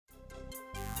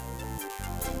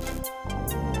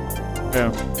Main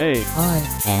menu.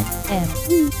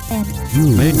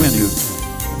 Main menu.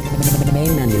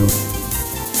 Main menu.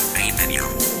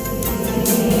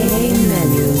 Main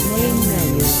menu. Main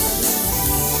menu.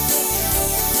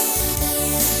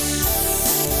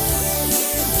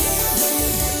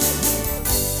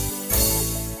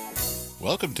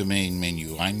 Welcome to Main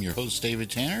Menu. I'm your host,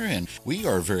 David Tanner, and we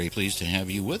are very pleased to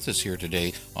have you with us here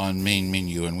today on Main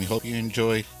Menu, and we hope you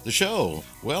enjoy the show.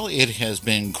 Well, it has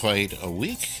been quite a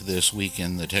week this week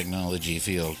in the technology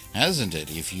field, hasn't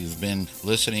it? If you've been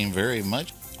listening very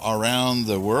much around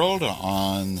the world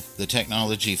on the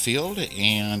technology field,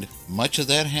 and much of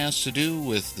that has to do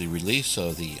with the release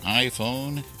of the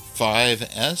iPhone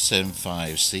 5S and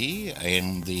 5C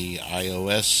and the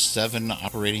iOS 7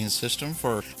 operating system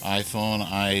for iPhone,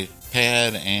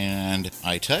 iPad, and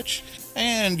iTouch.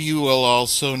 And you will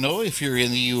also know, if you're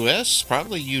in the U.S.,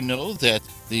 probably you know that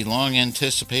the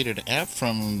long-anticipated app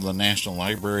from the National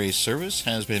Library Service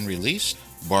has been released.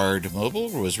 Bard Mobile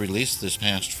was released this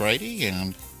past Friday,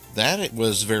 and that it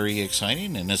was very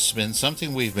exciting, and it's been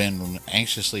something we've been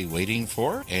anxiously waiting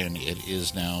for, and it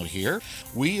is now here.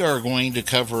 We are going to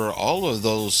cover all of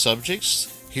those subjects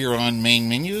here on Main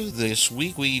Menu. This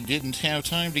week we didn't have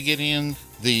time to get in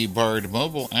the Bard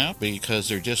mobile app because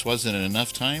there just wasn't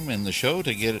enough time in the show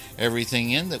to get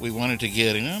everything in that we wanted to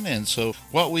get in, and so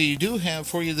what we do have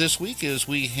for you this week is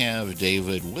we have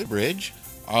David Woodbridge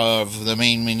of the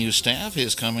Main Menu staff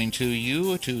is coming to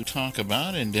you to talk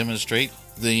about and demonstrate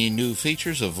the new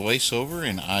features of VoiceOver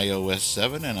in iOS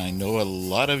 7, and I know a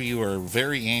lot of you are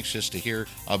very anxious to hear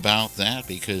about that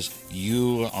because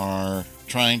you are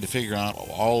trying to figure out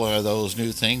all of those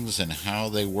new things and how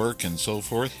they work and so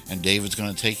forth, and David's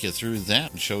going to take you through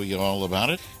that and show you all about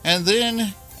it. And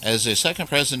then, as a second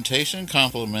presentation,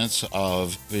 compliments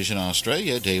of Vision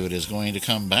Australia, David is going to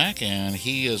come back and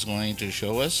he is going to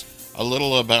show us a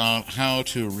little about how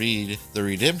to read the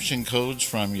redemption codes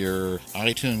from your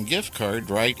iTunes gift card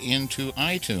right into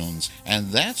iTunes.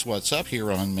 And that's what's up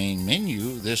here on Main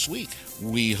Menu this week.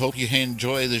 We hope you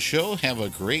enjoy the show. Have a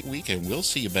great week, and we'll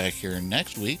see you back here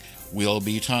next week. We'll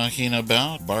be talking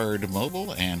about Bard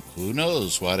Mobile, and who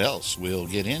knows what else we'll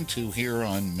get into here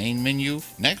on Main Menu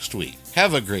next week.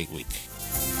 Have a great week.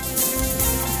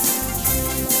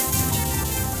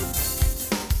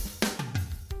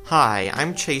 Hi,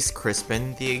 I'm Chase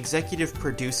Crispin, the executive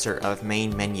producer of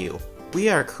Main Menu. We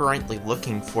are currently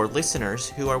looking for listeners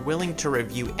who are willing to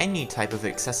review any type of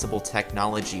accessible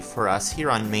technology for us here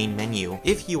on Main Menu.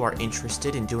 If you are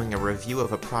interested in doing a review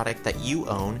of a product that you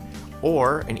own,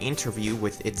 or an interview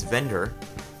with its vendor,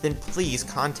 then please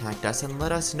contact us and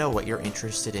let us know what you're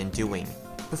interested in doing.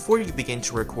 Before you begin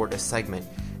to record a segment,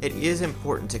 it is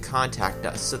important to contact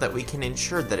us so that we can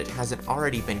ensure that it hasn't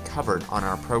already been covered on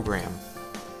our program.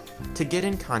 To get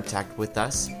in contact with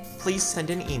us, please send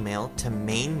an email to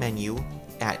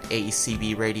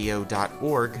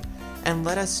mainmenu@acbradio.org and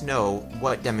let us know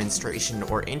what demonstration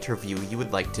or interview you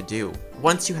would like to do.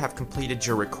 Once you have completed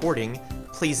your recording,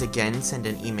 please again send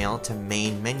an email to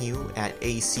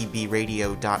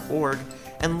mainmenu@acbradio.org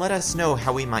and let us know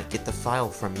how we might get the file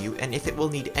from you and if it will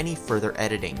need any further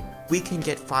editing. We can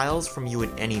get files from you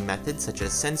in any method such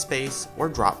as SendSpace or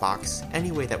Dropbox,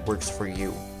 any way that works for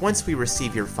you. Once we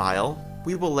receive your file,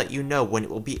 we will let you know when it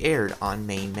will be aired on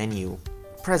Main Menu.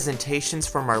 Presentations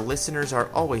from our listeners are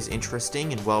always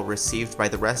interesting and well received by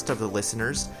the rest of the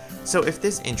listeners, so if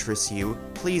this interests you,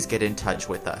 please get in touch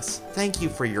with us. Thank you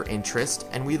for your interest,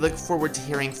 and we look forward to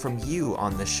hearing from you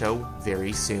on the show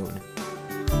very soon.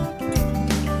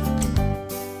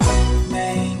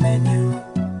 Main menu.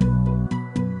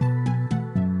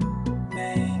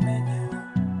 Main menu.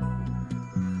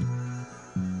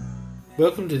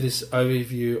 Welcome to this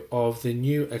overview of the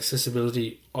new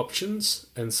accessibility options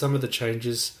and some of the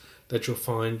changes that you'll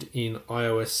find in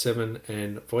iOS 7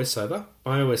 and VoiceOver.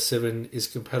 iOS 7 is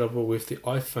compatible with the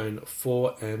iPhone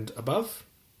 4 and above,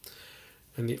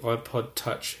 and the iPod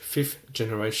Touch 5th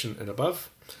generation and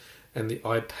above, and the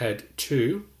iPad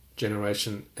 2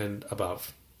 generation and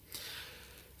above.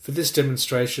 For this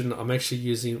demonstration, I'm actually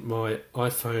using my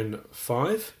iPhone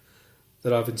 5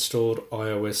 that I've installed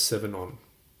iOS 7 on.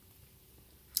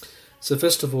 So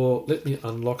first of all, let me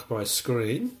unlock my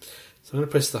screen. So I'm going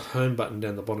to press the home button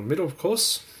down the bottom middle, of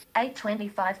course.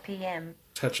 8:25 p.m.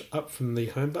 Touch up from the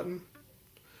home button.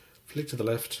 Flick to the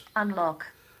left. Unlock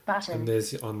button. And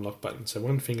there's the unlock button. So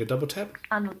one finger double tap.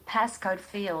 Passcode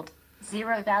field.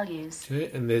 0 values. Okay,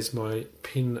 and there's my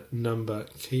PIN number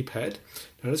keypad.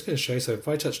 Now I'm just going to show you, so if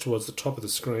I touch towards the top of the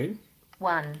screen.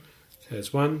 1. Okay,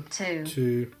 there's 1,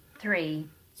 2, 3.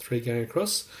 3 going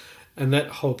across. And that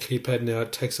whole keypad now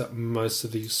takes up most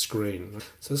of the screen.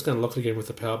 So I'm just going to lock it again with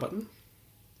the power button.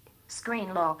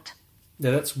 Screen locked.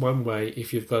 Now that's one way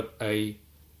if you've got a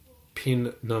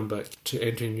PIN number to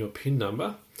enter in your PIN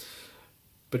number,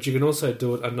 but you can also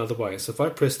do it another way. So if I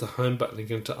press the home button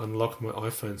again to unlock my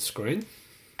iPhone screen,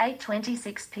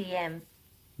 8:26 p.m.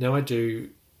 now I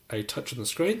do a touch on the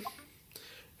screen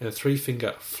and a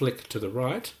 3-finger flick to the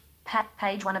right.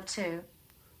 Page 1 of 2.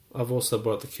 I've also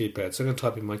brought the keypad, so I'm going to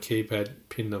type in my keypad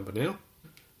PIN number now.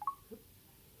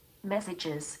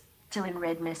 Messages. 2 in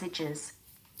red messages.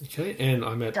 Okay, and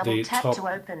I'm at Double the tap top to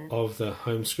open. of the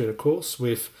home screen, of course,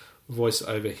 with voice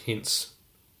over hints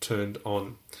turned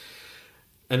on.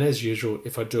 And as usual,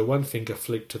 if I do a 1-finger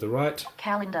flick to the right,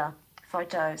 Calendar.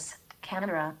 Photos.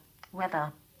 Camera.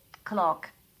 Weather. Clock.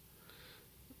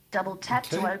 Double tap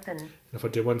to Okay. open. and if I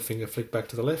do 1-finger flick back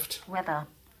to the left, Weather.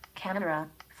 Camera.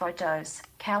 Photos.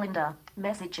 Calendar.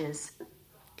 Messages.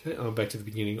 okay, I'm back to the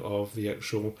beginning of the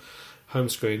actual home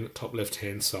screen, top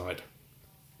left-hand side.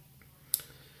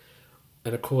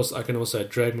 And of course, I can also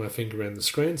drag my finger around the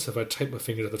screen. So if I take my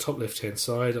finger to the top left-hand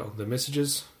side on the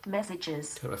messages,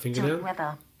 Messages. take my finger To down,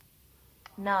 weather.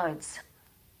 Nodes.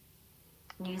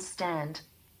 Newsstand.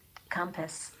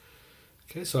 Compass.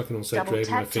 okay, so I can also Double drag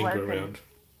my tap to finger open. around.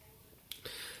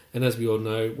 And as we all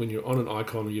know, when you're on an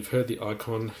icon or you've heard the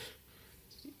icon,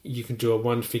 you can do a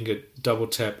 1-finger double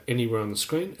tap anywhere on the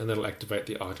screen and that'll activate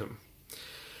the item.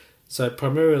 So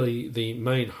primarily the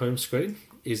main home screen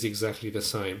is exactly the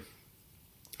same.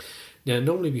 Now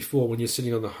normally before, when you're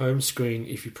sitting on the home screen,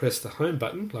 if you press the home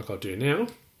button, like I'll do now,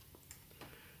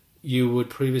 you would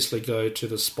previously go to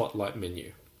the spotlight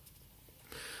menu.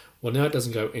 Well, now it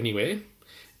doesn't go anywhere.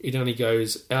 It only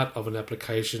goes out of an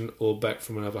application or back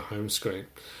from another home screen.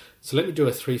 So let me do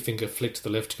a 3-finger flick to the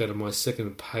left to go to my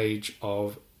second page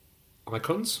of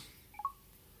icons.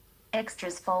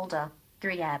 Extras folder.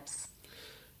 3 apps.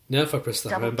 Now if I press the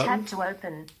Double home tap button, to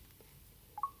open.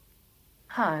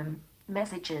 Home.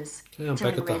 Messages. okay, I'm 2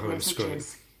 back in at the red home screen.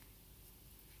 messages.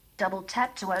 Double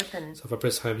tap to open. So if I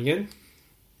press home again,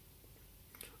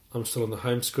 I'm still on the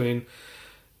home screen.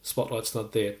 Spotlight's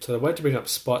not there. So the way to bring up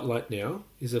Spotlight now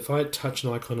is if I touch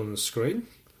an icon on the screen,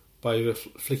 by either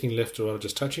flicking left or right or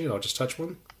just touching it, I'll just touch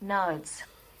one. Nodes.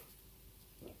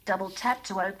 Double tap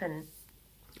to open.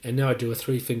 And now I do a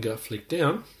 3-finger flick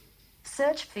down.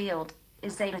 Search field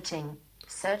is editing.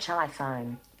 Search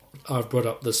iPhone. I've brought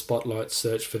up the Spotlight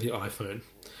search for the iPhone.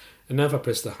 And now if I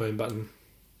press the home button,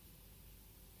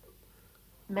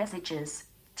 Messages.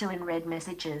 2 in red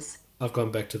messages. I've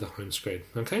gone back to the home screen.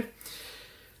 Okay?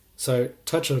 So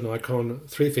touch on an icon,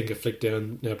 3-finger flick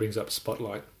down now brings up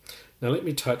Spotlight. Now let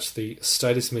me touch the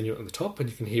status menu on the top and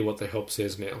you can hear what the help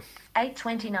says now.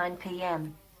 8:29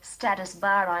 p.m. Status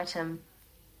bar item.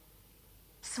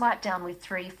 Swipe down with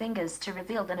 3 fingers to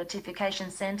reveal the notification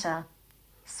center.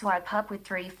 Swipe up with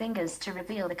 3 fingers to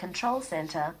reveal the control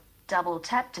center. Double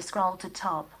tap to scroll to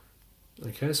top.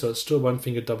 Okay, so it's still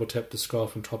 1-finger double tap to scroll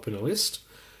from top in a list.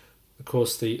 Of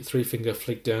course, the 3-finger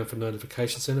flick down for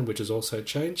notification center, which has also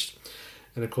changed.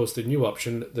 And of course, the new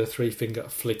option, the 3-finger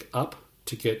flick up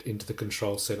to get into the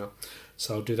control center.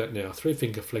 So I'll do that now.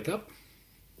 3-finger flick up.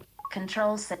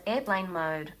 Controls set airplane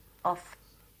mode. Off.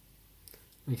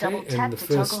 Okay, Double tap and the to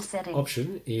toggle first settings.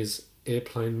 option is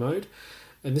airplane mode.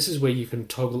 And this is where you can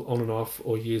toggle on and off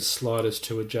or use sliders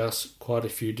to adjust quite a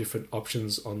few different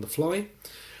options on the fly,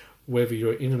 whether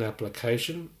you're in an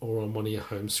application or on one of your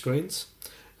home screens.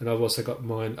 And I've also got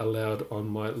mine allowed on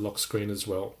my lock screen as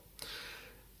well.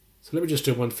 So let me just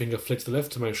do 1-finger flick to the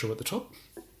left to make sure I'm at the top.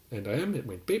 And I am, it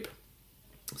went beep.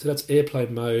 So that's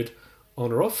airplane mode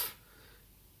on or off.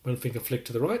 1-finger flick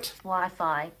to the right.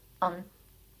 Wi-Fi. On.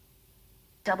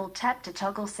 Double tap to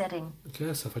toggle setting.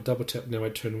 Okay, so if I double tap now I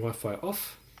turn Wi-Fi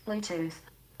off. Bluetooth.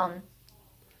 On.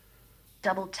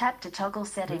 Double tap to toggle I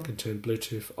setting. can turn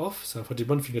Bluetooth off. So if I did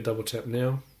 1-finger double tap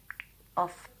now,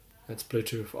 Off. that's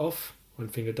Bluetooth off.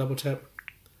 1-finger double tap,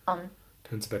 On.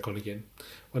 turns it back on again.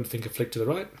 1-finger flick to the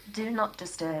right. Do not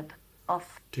disturb.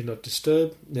 Off. Do not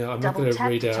disturb. Now I'm not Double going to tap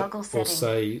read to out toggle or setting.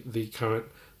 say the current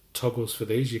toggles for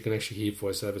these. You can actually hear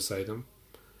voiceover say them.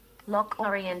 Lock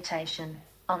orientation.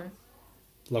 On.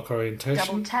 Lock Double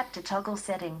orientation. tap to toggle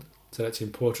setting. So that's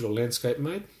in portrait or landscape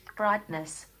mode.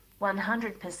 Brightness.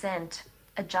 100%.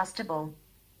 Adjustable.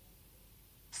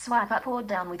 Swipe up or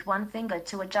down with 1 finger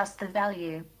to adjust the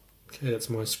value. Okay, that's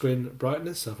my screen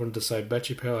brightness. If I wanted to save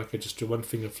battery power, I could just do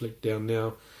 1-finger flick down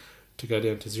now to go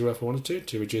down to 0 if I wanted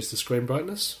to reduce the screen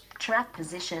brightness. Track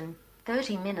position.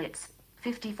 30 minutes.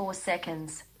 54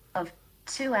 seconds. Of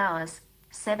 2 hours.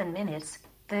 7 minutes.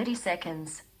 30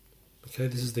 seconds. Okay,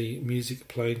 this is the music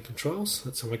playing controls.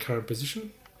 That's my current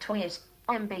position. Tweet.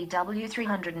 MBW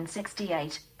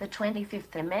 368. The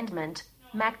 25th Amendment.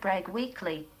 MacBreak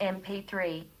Weekly,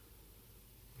 MP3.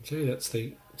 Okay, that's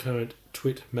the current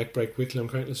Twit MacBreak Weekly I'm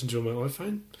currently listening to on my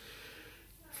iPhone.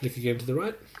 Flick again to the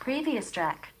right. Previous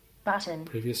track, button.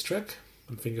 Previous track.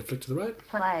 One finger flick to the right.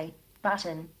 Play,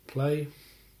 button. Play.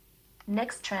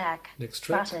 Next track, Next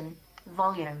track. button.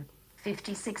 Volume,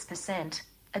 56%.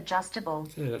 Adjustable.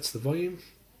 Okay, that's the volume.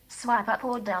 Swipe up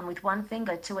or down with one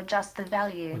finger to adjust the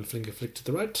value. One finger flick to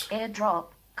the right. AirDrop,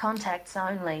 contacts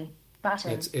only.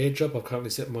 Button. That's AirDrop. I've currently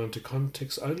set mine to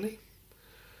contacts only.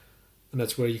 And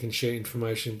that's where you can share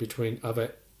information between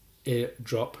other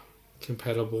AirDrop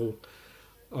compatible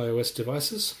iOS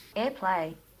devices.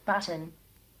 AirPlay, button.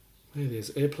 Okay,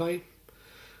 there's AirPlay.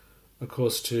 Of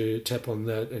course, to tap on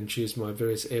that and choose my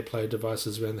various AirPlay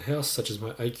devices around the house, such as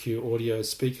my AQ audio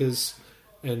speakers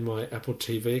and my Apple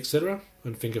TV, etc.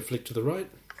 One finger flick to the right.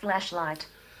 Flashlight,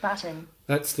 button.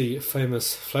 That's the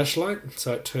famous flashlight,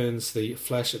 so it turns the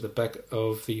flash at the back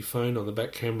of the phone on the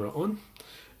back camera on.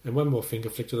 And one more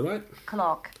finger flick to the right.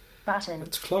 Clock, button.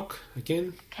 That's clock,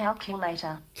 again.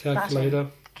 Calculator, Calculator,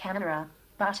 button. Camera,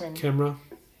 button. camera,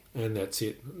 and that's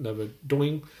it. Another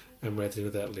doing, and we're at the end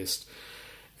of that list.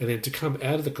 And then to come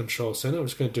out of the control center, I'm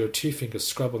just going to do a two-finger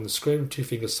scrub on the screen, two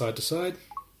fingers side to side,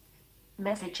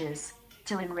 Messages,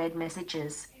 to in red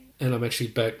messages. and I'm actually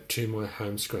back to my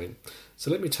home screen.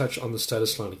 So let me touch on the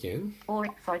status line again. Or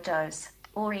photos,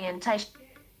 orientation,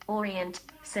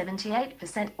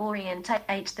 78% orientate,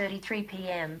 8:33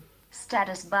 p.m.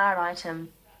 Status bar item.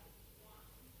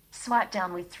 Swipe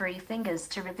down with three fingers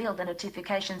to reveal the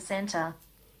notification center.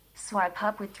 Swipe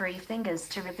up with three fingers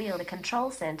to reveal the control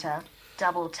center.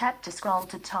 Double tap to scroll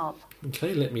to top.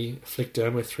 Okay, let me flick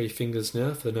down with three fingers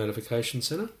now for the notification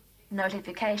center.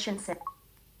 Notification center.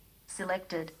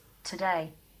 Selected.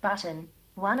 Today. Button.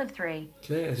 1 of 3.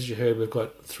 Okay, as you heard, we've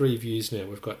got three views now.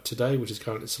 We've got today, which is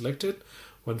currently selected.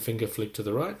 One finger flick to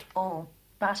the right. All.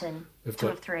 Button. We've 2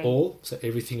 got of 3. all, so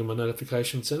everything in my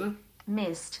notification center.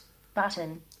 Missed.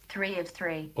 Button. 3 of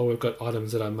 3. Or we've got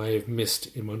items that I may have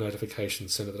missed in my notification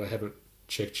center that I haven't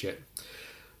checked yet.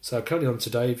 So I'm currently on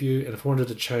today view, and if I wanted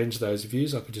to change those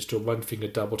views, I could just do a one finger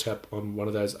double tap on one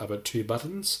of those other two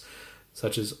buttons,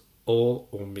 such as all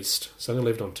or missed. So I'm going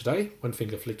to leave it on today. One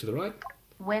finger flick to the right,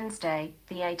 Wednesday,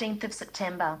 the 18th of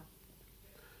September.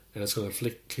 and it's going to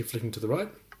keep flicking to the right.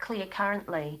 Clear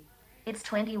currently. It's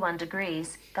 21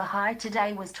 degrees. The high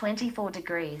today was 24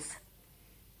 degrees.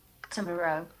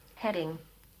 Tomorrow. Heading.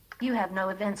 You have no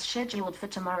events scheduled for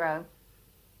tomorrow.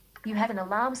 You have an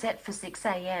alarm set for 6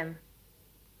 a.m.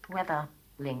 Weather.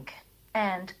 Link.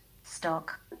 And.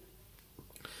 Stock.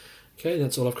 Okay,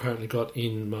 that's all I've currently got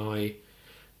in my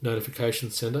notification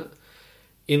center.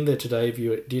 In the today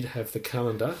view, it did have the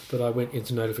calendar, but I went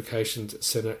into notifications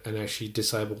center and actually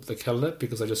disabled the calendar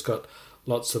because I just got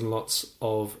lots and lots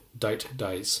of date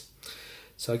days.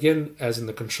 So again, as in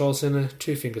the control center,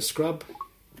 two finger scrub,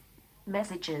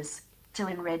 Messages. To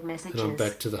in red and messages. I'm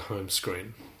back to the home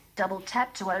screen. Double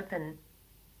tap to open.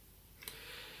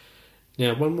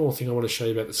 Now, one more thing I want to show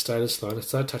you about the status line.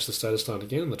 So I touch the status line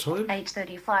again on the time.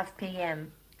 8:35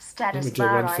 p.m. Let Status me do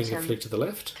bar one finger item. flick to the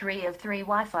left. 3 of 3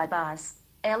 Wi-Fi bars.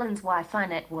 Ellen's Wi-Fi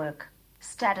network.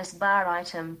 Status bar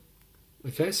item.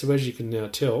 Okay, so as you can now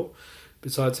tell,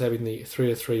 besides having the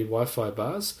 3 of 3 Wi-Fi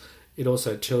bars, it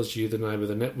also tells you the name of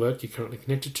the network you're currently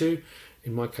connected to.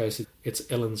 In my case, it's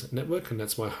Ellen's network, and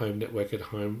that's my home network at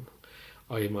home,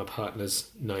 i.e. my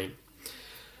partner's name.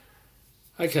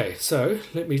 Okay, so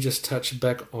let me just touch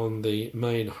back on the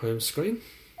main home screen.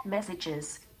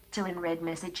 Messages. To in red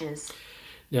messages.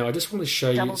 Now, I just want to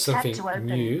show Double you tap something to open.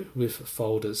 new with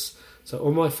folders. So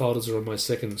all my folders are on my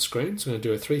second screen, so I'm going to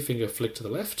do a three finger flick to the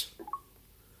left,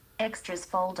 Extras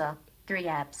folder. 3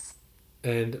 apps.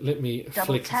 and let me Double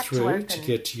flick tap to through open. to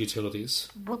get to utilities.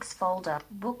 Books folder.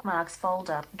 Bookmarks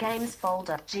folder. Games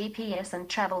folder. GPS and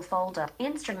travel folder.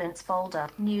 Instruments folder.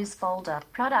 News folder.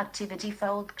 Productivity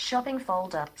folder. Shopping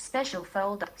folder. Special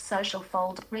folder. Social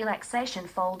folder. Relaxation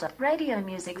folder. Radio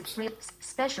music.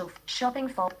 Special. Shopping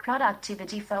folder.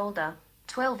 Productivity folder.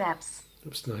 12 apps.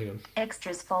 Oops, no, hang on.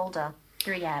 Extras folder.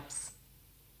 3 apps.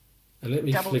 And let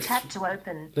me Double flick. tap to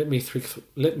open. Let me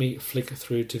flick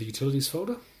through to the utilities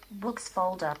folder. Books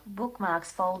folder,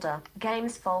 bookmarks folder,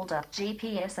 games folder,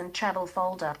 GPS and travel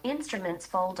folder, instruments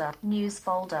folder, news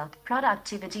folder,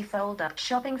 productivity folder,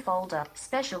 shopping folder,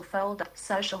 special folder,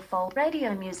 social folder,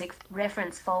 radio music,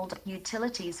 reference folder,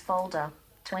 utilities folder,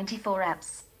 24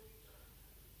 apps.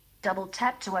 Double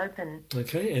tap to open.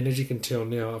 Okay, and as you can tell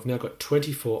now, I've now got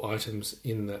 24 items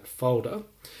in that folder,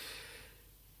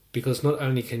 because not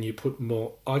only can you put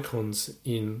more icons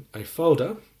in a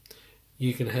folder,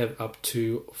 you can have up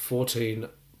to 14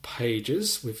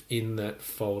 pages within that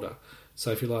folder. So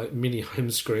if you like mini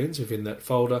home screens within that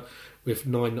folder with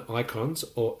 9 icons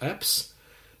or apps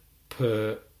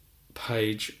per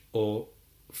page or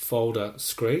folder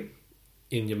screen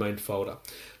in your main folder.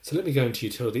 So let me go into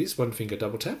Utilities, one finger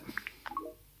double tap.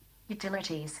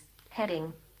 Utilities.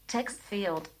 Heading. Text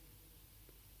field.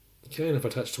 Okay, and if I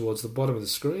touch towards the bottom of the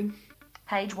screen,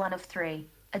 Page 1 of 3.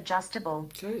 Adjustable.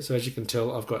 okay, so as you can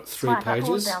tell, I've got 3 Swipe up or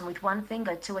pages down with one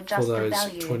finger to for adjust the those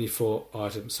value. 24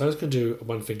 items. So I was going to do a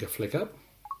one finger flick up.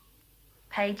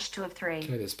 Page 2 of 3.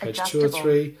 Okay, there's page 2 Adjustable. of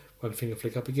 3, one finger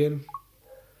flick up again.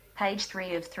 Page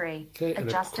 3 of 3. Okay, and of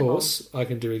Adjustable. course, I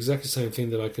can do exactly the same thing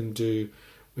that I can do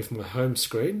with my home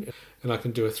screen, and I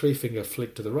can do a 3 finger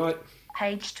flick to the right.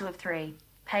 Page 2 of 3.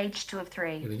 Page 2 of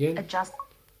 3. And again. Adjust.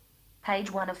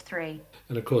 Page 1 of 3.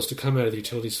 And of course, to come out of the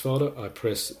Utilities folder, I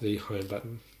press the Home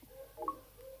button.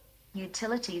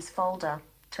 Utilities folder.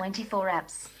 24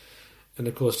 apps. And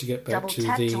of course, to get back Double to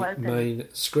tap the to open. main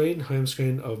screen, home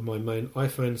screen of my main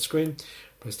iPhone screen,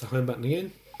 press the Home button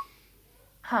again,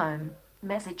 Home.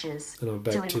 Messages. and I'm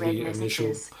back Doing to red the initial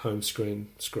messages. home screen.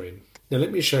 Now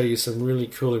let me show you some really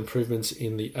cool improvements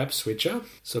in the app switcher.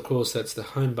 So of course, that's the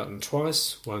Home button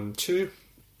twice, 1, 2.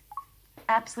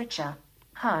 App switcher.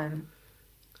 Home.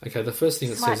 Okay, the first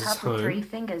thing it Swipe says is up with 3 Home,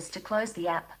 fingers to close the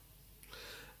app.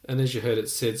 and as you heard, it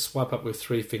said swipe up with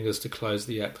 3 fingers to close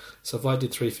the app. So if I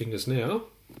did 3 fingers now,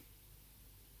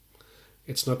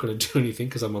 it's not going to do anything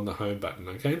because I'm on the Home button.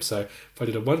 Okay, so if I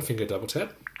did a one finger double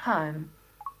tap, Home.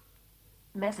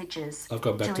 Messages. I've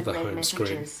gone back to the red home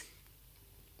screen.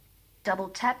 Double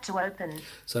tap to open.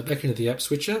 So back into the app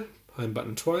switcher, Home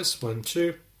button twice, 1,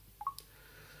 2,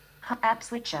 App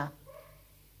switcher.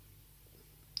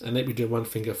 and let me do one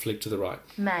finger flick to the right.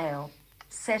 Mail.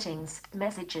 Settings.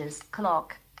 Messages.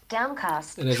 Clock.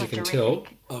 Downcast. And as you can tell, Twitterific,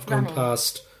 I've gone running.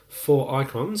 past 4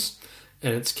 icons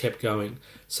and it's kept going.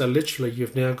 So literally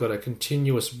you've now got a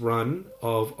continuous run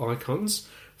of icons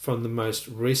from the most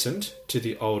recent to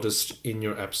the oldest in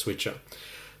your app switcher.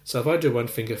 So if I do one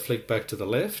finger flick back to the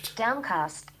left,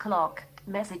 Downcast. Clock.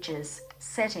 Messages.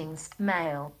 Settings.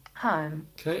 Mail. Home.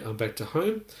 okay, I'm back to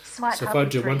home. Swipe So if up I with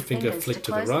do 3 one finger fingers flick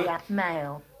to the close right, app.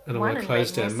 Mail. and I One want to in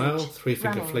close red down mail, message. 3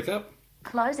 finger Running. flick up,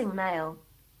 Closing mail.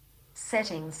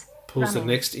 Settings. pulls the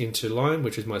Running. next into line,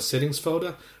 which is my settings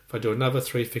folder. If I do another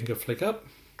 3 finger flick up,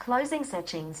 Closing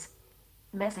settings.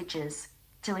 Messages.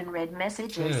 2 in red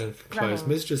messages. and close Running.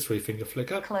 messages, 3 finger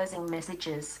flick up. Closing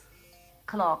messages.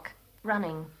 Clock.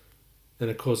 Running. And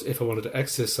of course, if I wanted to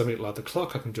access something like the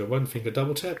clock, I can do a one finger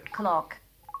double tap. Clock.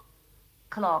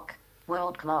 Clock.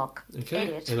 World clock. Okay,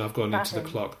 Edit. and I've gone into the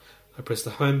Button. clock. I press the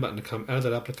Home button to come out of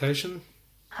that application.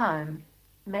 Home.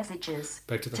 Messages.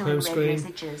 Back to the 2 home in red screen.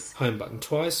 messages. Home button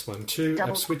twice, 1, 2,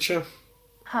 Double- app switcher.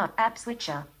 App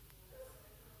switcher.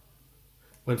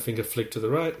 One finger flick to the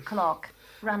right. Clock.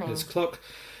 Running. There's clock.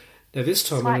 Now this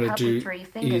time Swipe I'm going up to with do 3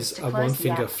 fingers is to a close one the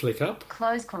finger app. flick up.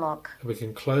 Close clock. And we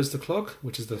can close the clock,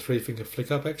 which is the 3 finger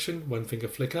flick up action. One finger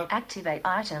flick up. Activate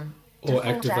item. Or Default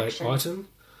activate action. item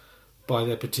by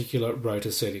that particular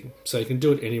rotor setting. So you can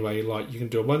do it any way you like. You can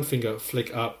do a one finger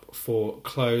flick up for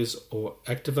close or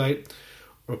activate,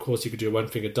 or of course you could do a one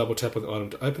finger double tap on the item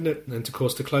to open it, and of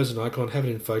course to close an icon, have it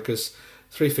in focus,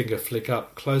 3 finger flick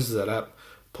up, closes that up,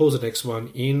 pulls the next one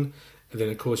in, and then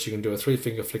of course you can do a 3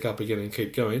 finger flick up again and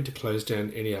keep going to close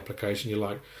down any application you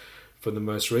like, from the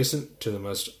most recent to the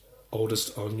most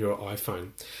oldest on your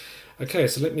iPhone. Okay,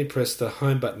 so let me press the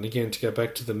Home button again to go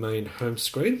back to the main home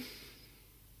screen.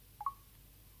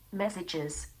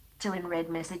 Messages. 2 in red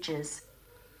messages.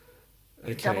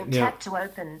 Okay, Double now tap to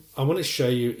open. I want to show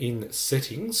you in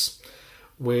settings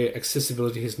where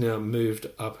accessibility has now moved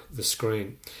up the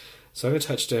screen. So I'm going to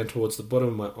touch down towards the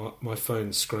bottom of my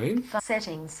phone screen.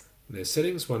 Settings. There's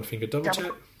settings, one finger double Double-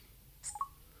 tap,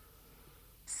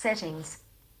 Settings.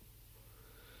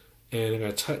 and I'm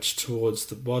going to touch towards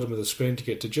the bottom of the screen to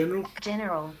get to general.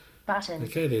 General. Button.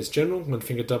 Okay, there's general, one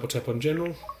finger double tap on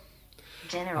general.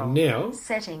 General. And now,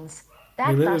 Settings. Back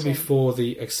remember button. before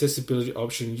the accessibility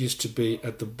option used to be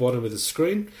at the bottom of the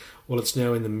screen? Well, it's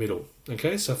now in the middle.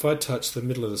 Okay, so if I touch the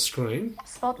middle of the screen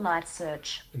Spotlight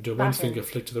search. and do a one Button. finger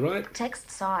flick to the right,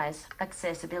 Text size.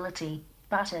 Accessibility.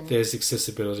 Button. there's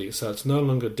accessibility. So it's no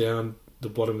longer down the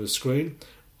bottom of the screen,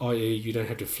 i.e. you don't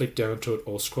have to flick down to it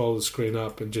or scroll the screen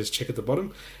up and just check at the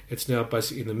bottom. It's now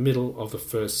basically in the middle of the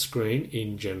first screen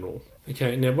in general.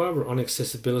 Okay, now while we're on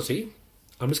accessibility,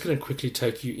 I'm just going to quickly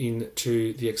take you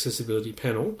into the accessibility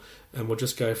panel and we'll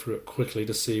just go through it quickly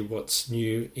to see what's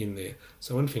new in there.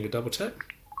 So one finger double tap,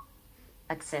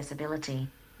 Accessibility.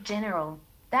 General.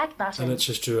 Back button. and let's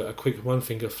just do a quick one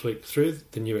finger flick through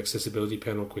the new accessibility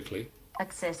panel quickly.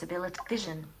 Accessibility.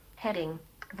 Vision. Heading.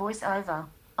 Voice over.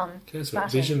 on. Okay, so we've got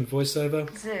button. vision,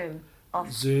 voiceover, Zoom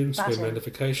off. zoom, screen button.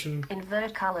 magnification,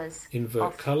 Invert colors. invert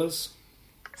off. colors,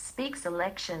 Speak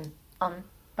selection on.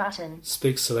 Button.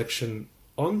 speak selection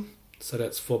on. So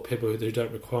that's for people who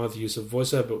don't require the use of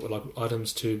voiceover but would like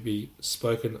items to be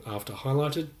spoken after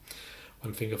highlighted.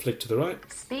 One finger flick to the right.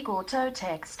 Speak auto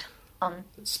text on.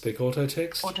 Speak auto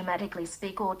text. Automatically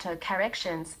speak auto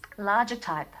corrections. Larger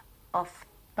type off.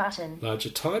 Button. Larger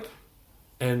type.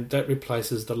 And that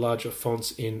replaces the larger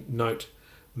fonts in Note,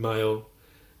 Mail,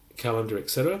 Calendar,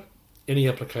 etc. Any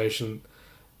application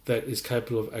that is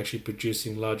capable of actually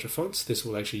producing larger fonts, this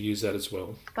will actually use that as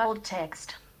well. Bold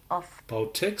text off.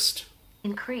 Bold text.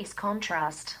 Increase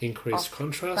contrast. Increase off.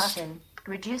 contrast. Button.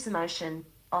 Reduce motion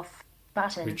off.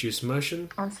 Button. Reduce motion.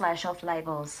 On/off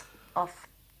labels off.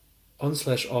 On/off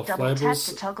Double tap labels.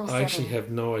 to toggle I actually setting. have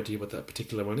no idea what that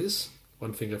particular one is.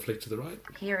 One finger flick to the right.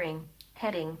 Hearing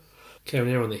heading. Okay,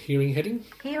 we're now on the hearing heading.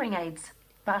 Hearing aids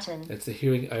button. That's the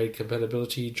hearing aid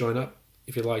compatibility join up,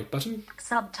 if you like, button.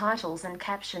 Subtitles and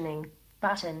captioning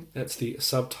button. That's the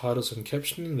subtitles and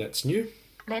captioning. That's new.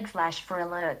 LED flash for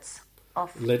alerts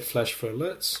off. LED flash for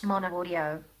alerts. Mono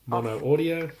audio Mono off.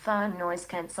 audio. Phone noise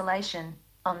cancellation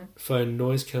on. Phone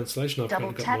noise cancellation. I've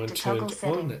Double currently got tap mine to toggle turned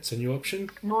setting. on. That's a new option.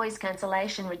 Noise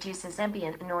cancellation reduces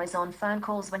ambient noise on phone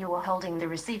calls when you are holding the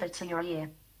receiver to your ear.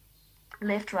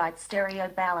 Left-right stereo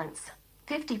balance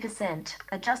 50%.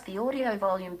 Adjust the audio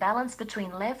volume balance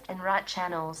between left and right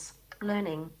channels.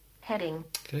 Learning heading.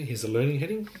 Okay, here's the learning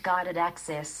heading. Guided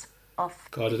access off.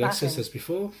 Guided button. access as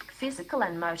before. Physical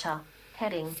and motor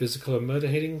heading. Physical and motor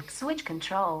heading. Switch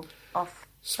control off.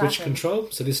 Switch button. control.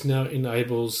 So this now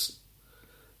enables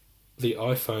the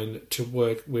iPhone to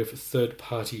work with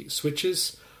third-party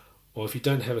switches, or if you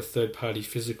don't have a third-party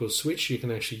physical switch, you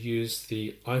can actually use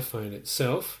the iPhone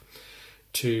itself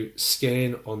to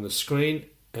scan on the screen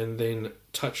and then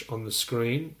touch on the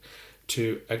screen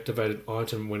to activate an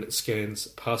item when it scans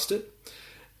past it.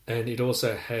 And it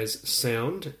also has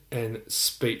sound and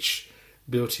speech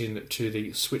built in to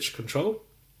the switch control.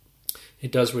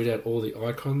 It does read out all the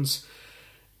icons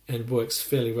and works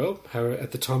fairly well. However,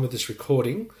 at the time of this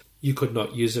recording, you could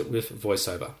not use it with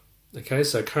VoiceOver. Okay,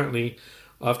 so currently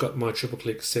I've got my triple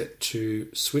click set to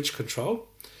switch control,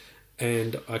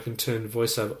 and I can turn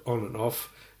VoiceOver on and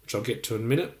off, which I'll get to in a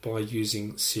minute, by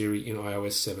using Siri in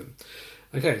iOS 7.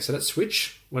 Okay, so that's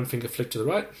switch. One finger flick to the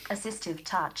right. Assistive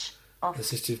touch off.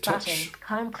 Assistive button. touch.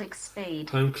 Home click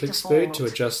speed. Home click Default. speed to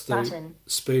adjust the button.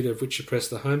 speed of which you press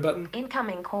the home button.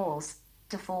 Incoming calls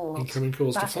default. Incoming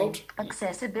calls button. default.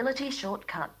 Accessibility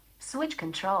shortcut. Switch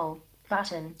control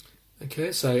button.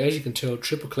 Okay, so as you can tell,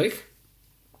 triple click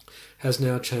has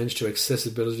now changed to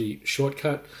accessibility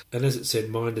shortcut, and as it said,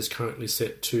 mine is currently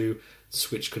set to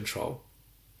switch control.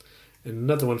 And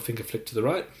another one finger flick to the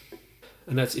right,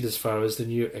 and that's it as far as the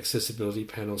new accessibility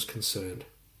panel is concerned.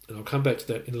 And I'll come back to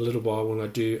that in a little while when I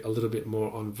do a little bit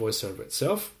more on VoiceOver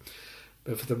itself.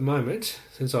 But for the moment,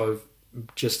 since I've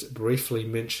just briefly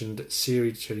mentioned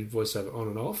Siri turning VoiceOver on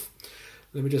and off,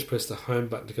 let me just press the home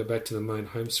button to go back to the main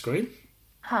home screen.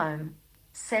 Home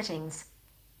settings.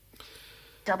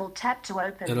 Double tap to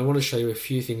open. And I want to show you a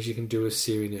few things you can do with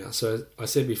Siri now. So I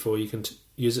said before, you can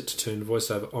use it to turn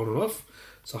VoiceOver on and off.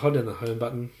 So hold down the home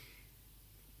button.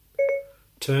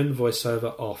 Turn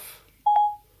VoiceOver off.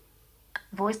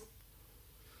 Voice.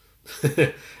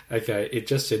 Okay, it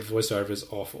just said VoiceOver is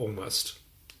off almost.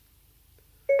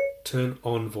 Turn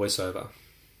on VoiceOver.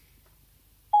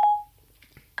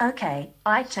 Okay,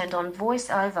 I turned on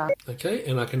voiceover. Okay,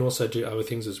 and I can also do other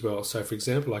things as well. So for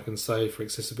example, I can say for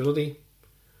accessibility,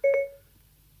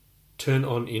 turn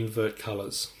on invert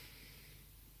colors.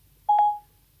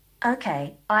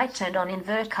 Okay, I turned on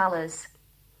invert colors.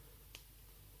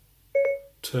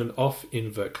 Turn off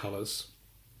invert colors.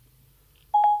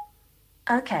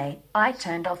 Okay, I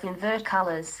turned off invert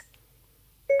colors.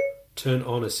 Turn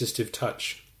on assistive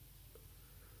touch.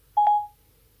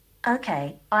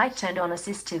 Okay, I turned on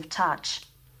assistive touch.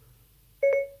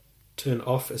 Turn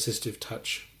off assistive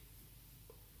touch.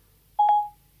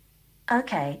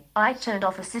 Okay, I turned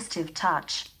off assistive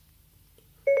touch.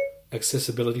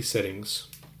 Accessibility settings.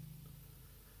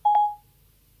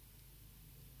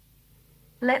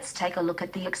 Let's take a look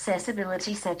at the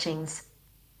accessibility settings.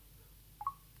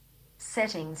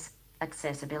 Settings,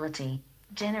 accessibility,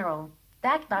 general,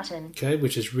 back button. Okay,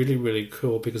 which is really, really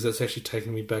cool because that's actually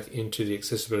taking me back into the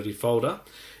accessibility folder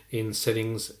in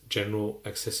settings, general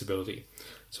accessibility.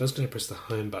 So I was going to press the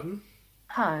home button.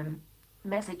 Home,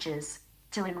 messages,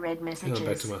 to in red And messages. I'm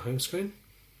back to my home screen.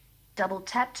 Double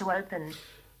tap to open.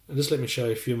 And just let me show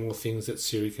you a few more things that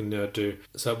Siri can now do.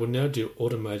 So it will now do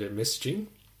automated messaging.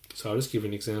 So I'll just give you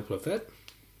an example of that.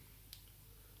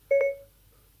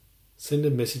 Send a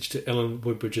message to Ellen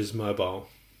Woodbridge's mobile.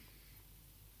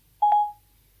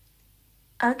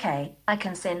 Okay, I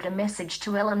can send a message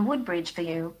to Ellen Woodbridge for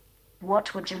you.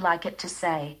 What would you like it to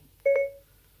say?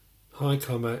 Hi,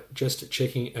 just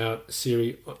checking out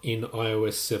Siri in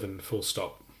iOS 7, full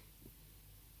stop.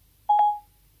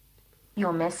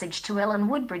 Your message to Ellen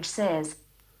Woodbridge says,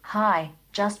 Hi,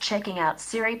 just checking out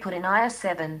Siri put in iOS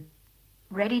 7.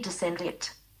 Ready to send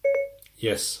it?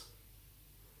 Yes.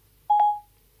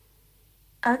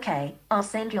 Okay, I'll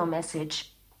send your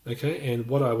message. Okay, and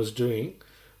what I was doing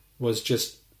was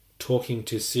just talking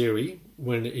to Siri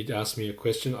when it asked me a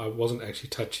question. I wasn't actually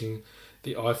touching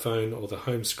the iPhone or the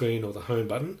home screen or the home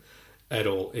button at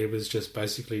all. It was just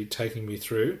basically taking me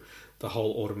through the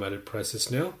whole automated process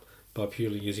now by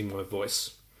purely using my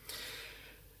voice.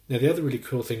 Now, the other really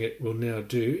cool thing it will now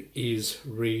do is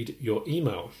read your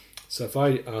email. So if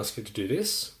I ask it to do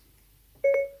this,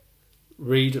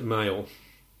 read mail.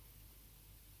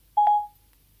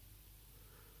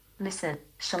 Listen,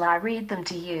 shall I read them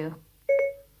to you?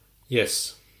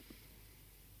 Yes.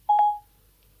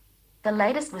 The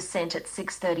latest was sent at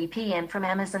 6:30 p.m. from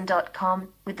Amazon.com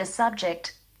with the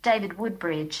subject, David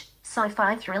Woodbridge,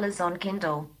 Sci-Fi Thrillers on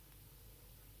Kindle.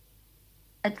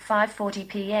 At 5:40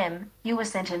 p.m., you were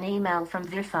sent an email from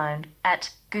Viphone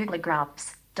at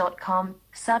googlegrubs.com,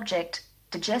 subject,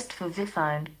 digest for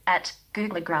Viphone at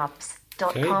googlegrubs.com,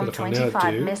 Okay, but if I now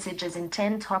 25 do- messages in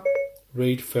 10 top.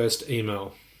 Read first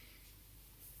email.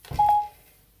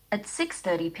 At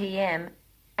 6:30 p.m.,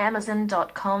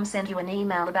 Amazon.com sent you an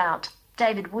email about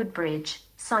David Woodbridge,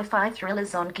 Sci-Fi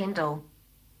Thrillers on Kindle.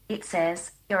 It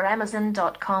says, your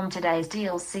Amazon.com today's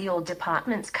deals see all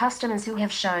departments. Customers who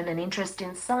have shown an interest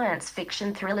in science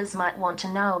fiction thrillers might want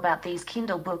to know about these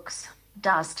Kindle books.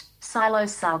 Dust, Silo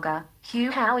Saga,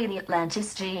 Hugh Howey, The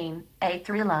Atlantis Gene, A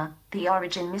Thriller, The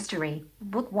Origin Mystery,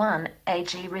 Book 1,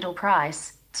 A.G. Riddle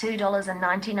Price,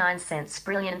 $2.99.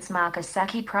 Brilliance Marcus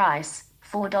Saki Price,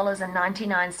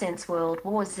 $4.99. World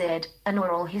War Z, An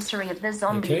Oral History of the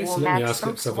Zombie Okay, War. so let me Max ask it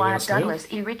Books, something Wyatt else now. Douglas,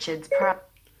 E. Richards.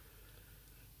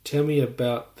 Tell me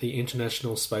about the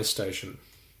International Space Station.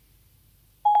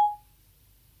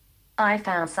 I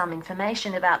found some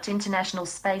information about International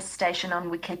Space Station on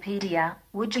Wikipedia.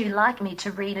 Would you like me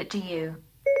to read it to you?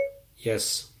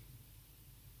 Yes.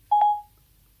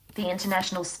 The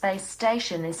International Space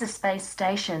Station is a space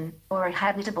station, or a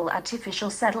habitable artificial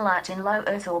satellite in low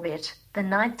Earth orbit. The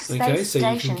ninth space Okay, so you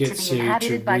can station get to be Siri to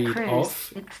inhabited by read crews.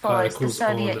 off It follows the articles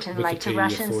on Soviet and later Wikipedia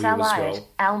Russian for you as Salyut, well.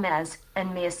 Almaz,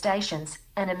 and Mir stations,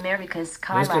 and America's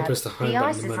I'm just going to Skylab. press the home The button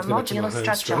ICE a is a moment to go back to my modular home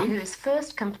structure screen, whose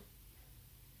first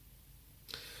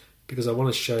because I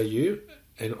want to show you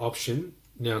an option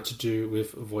now to do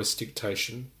with voice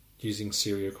dictation using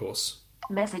Siri, of course.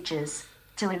 messages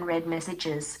to in red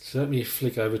messages. So let me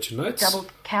flick over to Notes. Double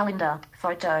calendar,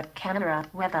 photo, camera,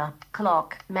 weather,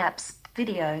 clock, maps,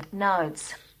 video,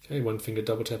 nodes, Okay, one finger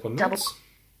double tap on Double-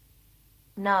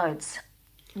 Notes.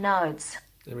 nodes,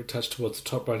 Then we touch towards the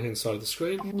top right hand side of the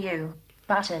screen. new,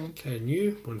 button, Okay,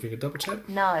 new, one finger double tap.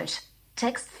 note,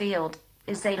 text field,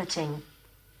 is editing,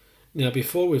 Now,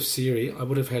 before with Siri, I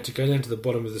would have had to go down to the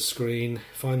bottom of the screen,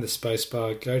 find the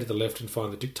spacebar, go to the left and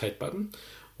find the dictate button.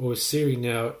 Or with Siri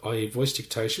now, i.e. voice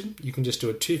dictation, you can just do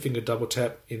a two-finger double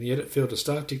tap in the edit field to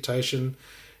start dictation,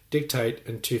 dictate,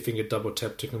 and two-finger double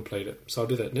tap to complete it. So I'll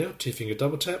do that now, two-finger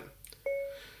double tap.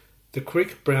 The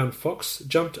quick brown fox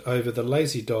jumped over the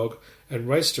lazy dog and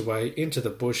raced away into the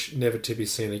bush, never to be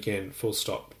seen again, full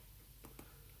stop.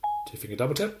 Two-finger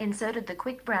double tap. inserted the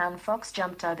quick brown fox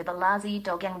jumped over the lazy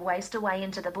dog and raced away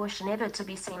into the bush never to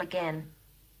be seen again.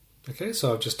 Okay,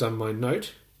 so I've just done my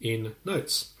note in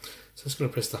Notes. So I'm just going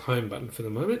to press the home button for the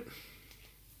moment.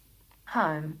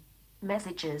 Home,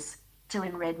 messages, to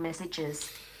in red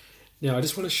messages, Now I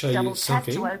just want to show double you tap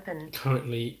something to open,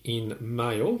 currently in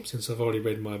Mail, since I've already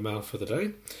read my mail for the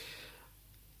day.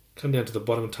 Come down to the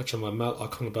bottom and touch on my mail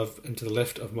icon above and to the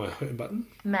left of my home button.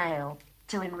 mail,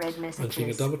 to in red One finger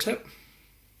messages, double tap.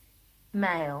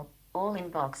 mail, all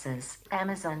inboxes,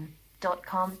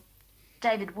 Amazon.com,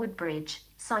 David Woodbridge,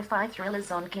 Sci-Fi Thrillers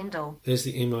on Kindle, There's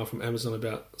the email from Amazon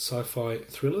about sci-fi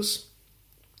thrillers.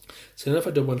 So now if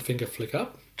I do one finger flick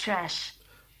up, trash,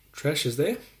 trash is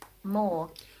there. more,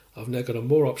 I've now got a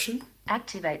more option,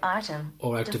 activate item,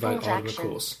 or activate default item, action,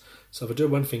 of course. So if I do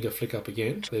one finger flick up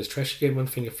again, there's trash again, one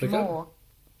finger flick up. more,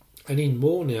 And in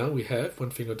more now we have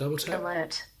one finger double tap.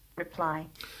 alert, reply,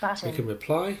 We button, can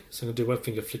reply. So I'm going to do one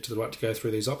finger flick to the right to go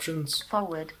through these options.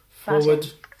 forward, Forward,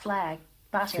 button, flag,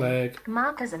 button, flag,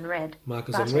 markers in red,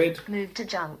 markers in button, red, move to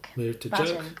junk, move to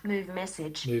button, junk, move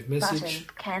message, move message, button,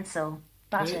 cancel, okay,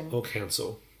 button, or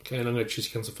cancel. Okay, and I'm going to choose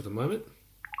cancel for the moment.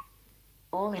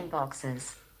 all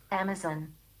inboxes,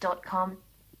 Amazon.com,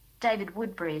 David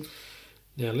Woodbridge.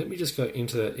 Now let me just go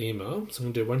into that email. So I'm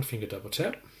going to do one finger double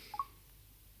tap.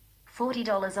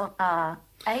 $40 off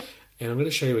R8. And I'm going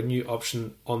to show you a new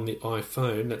option on the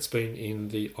iPhone that's been in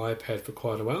the iPad for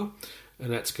quite a while,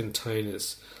 and that's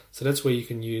containers. So that's where you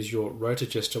can use your rotor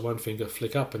gesture, one finger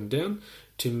flick up and down,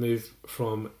 to move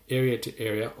from area to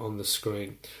area on the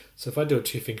screen. So if I do a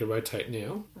two finger rotate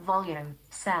now, Volume,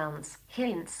 sounds,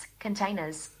 hints,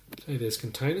 containers, okay, there's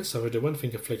containers. So if I do one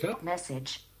finger flick up,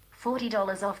 message,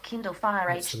 $40 off Kindle Fire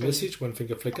that's the HD. message, one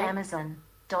finger flick up,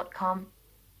 Amazon.com,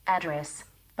 address,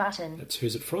 button, that's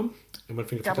who's it from, and one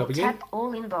finger flick double up again, tap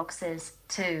all inboxes,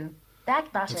 2,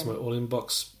 back that's my button, all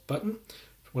inbox button,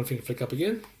 one finger flick up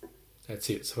again, that's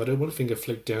it. So if I do one finger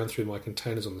flick down through my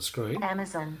containers on the screen,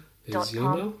 there's the email,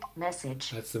 Amazon.com,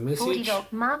 message, that's the message,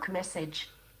 $40 mark message,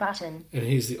 button, and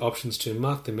here's the options to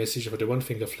mark the message. If I do one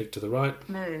finger flick to the right,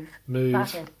 move,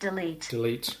 button, delete,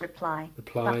 delete, reply,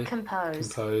 reply,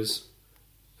 compose,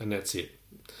 and that's it.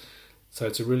 So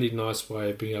it's a really nice way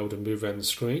of being able to move around the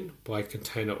screen by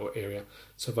container or area.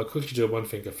 So if I quickly do a one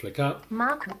finger flick up,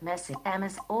 mark message,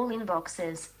 Amazon, all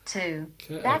inboxes, 2,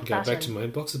 okay, I back can go button, back to my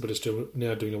inboxes, but it's still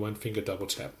now doing a one finger double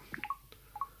tap.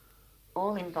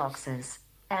 all inboxes,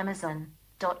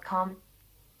 Amazon.com,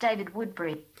 David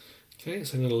Woodbridge, Okay,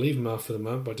 so I'm going to leave mail for the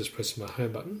moment by just pressing my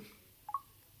home button.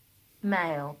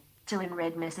 mail, to in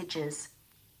red messages,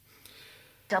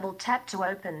 double tap to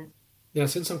open, Now,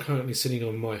 since I'm currently sitting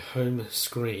on my home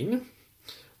screen,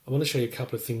 I want to show you a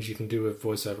couple of things you can do with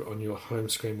VoiceOver on your home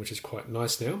screen, which is quite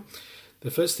nice now. The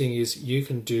first thing is you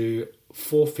can do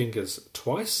four fingers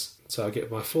twice. So I get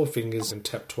my four fingers and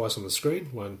tap twice on the screen.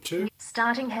 1, 2.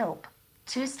 starting help,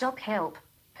 to stop help,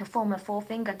 perform a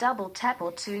 4-finger double tap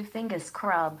or 2-finger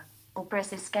scrub, or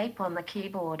press escape on the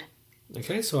keyboard.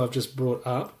 Okay, so I've just brought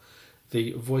up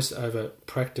the VoiceOver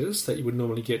practice that you would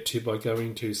normally get to by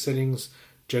going to Settings,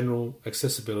 General,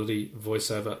 Accessibility,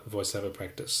 VoiceOver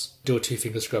practice. Do a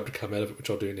 2-finger scrub to come out of it, which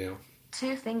I'll do now.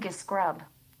 2-finger scrub,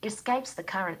 escapes the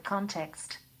current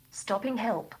context, stopping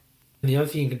help, And the other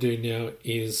thing you can do now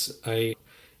is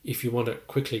if you want to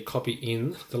quickly copy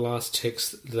in the last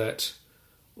text that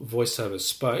VoiceOver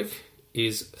spoke,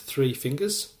 is 3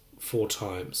 fingers 4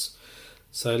 times.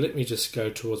 So let me just go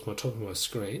towards my top of my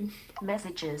screen.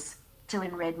 messages, to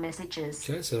in red messages,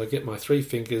 Okay, so I get my 3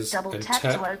 fingers double and tap to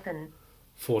tap open,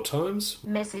 4 times.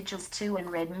 messages, to in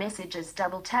red messages,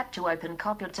 double tap to open,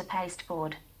 copy to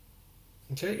pasteboard.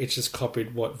 Okay, it's just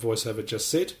copied what VoiceOver just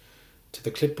said to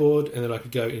the clipboard, and then I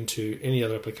could go into any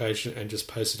other application and just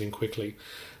paste it in quickly.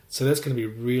 So that's going to be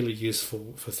really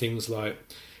useful for things like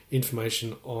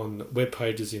information on web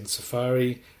pages in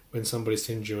Safari, when somebody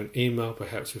sends you an email,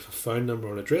 perhaps with a phone number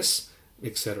or an address,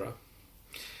 etc.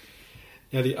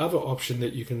 Now the other option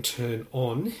that you can turn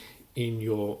on in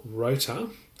your rotor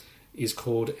is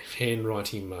called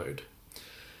handwriting mode.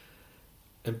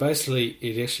 And basically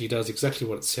it actually does exactly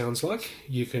what it sounds like.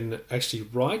 You can actually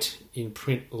write in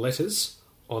print letters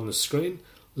on the screen,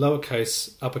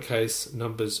 lowercase, uppercase,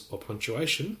 numbers or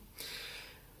punctuation.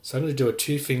 So I'm going to do a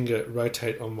 2-finger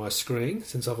rotate on my screen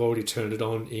since I've already turned it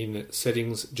on in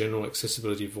Settings, General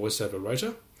Accessibility, VoiceOver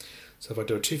Rotor. So if I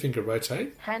do a 2-finger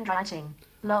rotate, Handwriting,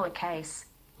 lowercase,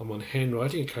 I'm on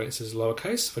handwriting, okay, it says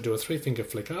lowercase. If I do a 3-finger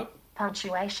flick up,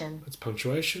 punctuation, that's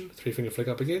punctuation, 3-finger flick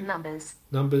up again, numbers,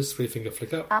 numbers, 3-finger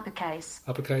flick up, uppercase,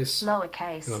 uppercase,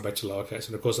 lowercase, and I'm back to lowercase.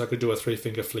 And of course I could do a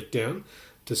 3-finger flick down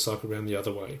to cycle around the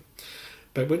other way.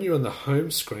 But when you're on the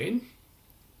home screen,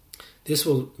 this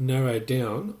will narrow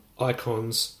down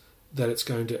icons that it's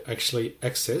going to actually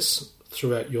access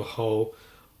throughout your whole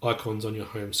icons on your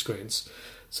home screens.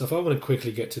 So if I want to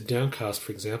quickly get to Downcast,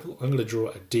 for example, I'm going to draw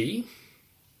a D.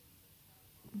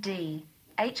 D,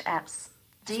 H apps,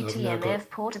 I've now got DTMF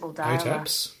portable 8 dialer,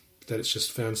 apps that it's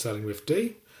just found starting with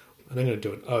D. And I'm going to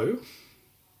do an O.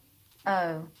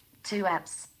 O, 2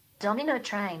 apps, domino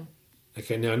train,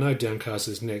 Okay, now I know Downcast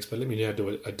is next, but let me now do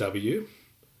a W.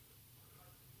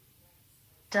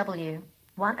 W,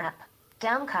 1 app,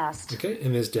 downcast, Okay,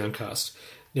 and there's Downcast.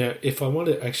 Now, if I want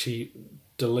to actually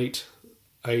delete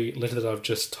a letter that I've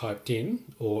just typed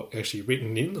in, or actually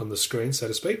written in on the screen, so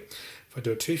to speak, if I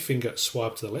do a 2-finger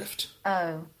swipe to the left,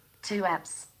 O, 2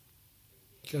 apps,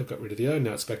 okay, I've got rid of the O,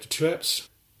 now it's back to 2 apps.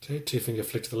 Okay, 2-finger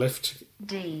flick to the left,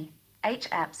 D, H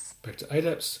apps, back to 8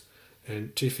 apps,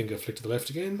 and 2-finger flick to the left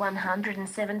again.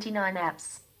 179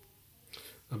 apps,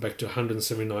 I'm back to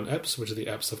 179 apps, which are the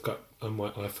apps I've got on my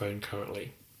iPhone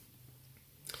currently.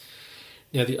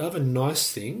 Now the other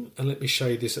nice thing, and let me show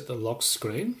you this at the lock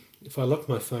screen. If I lock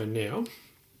my phone now,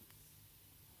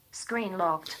 screen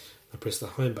locked, I press the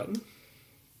home button.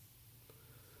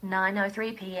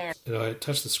 9:03 p.m. And I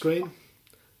touch the screen,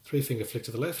 3-finger flick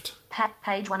to the left.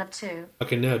 Page 1 of 2. I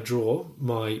can now draw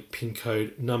my PIN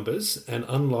code numbers, and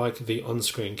unlike the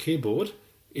on-screen keyboard,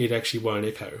 it actually won't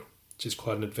echo, which is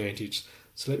quite an advantage.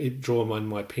 So let me draw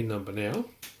my PIN number now.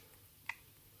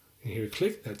 And here we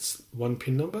click, that's one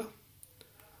PIN number.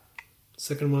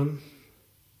 Second one,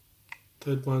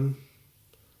 third one.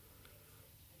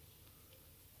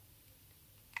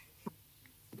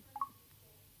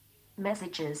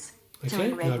 Messages. Okay,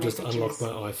 Doing red now I've just messages. unlocked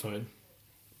my iPhone.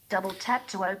 Double tap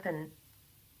to open.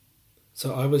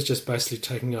 So I was just basically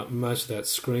taking up most of that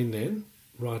screen then,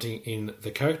 writing in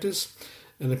the characters.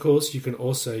 And of course you can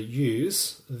also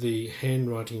use the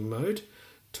handwriting mode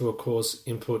to of course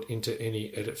input into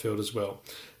any edit field as well.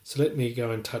 So let me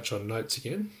go and touch on notes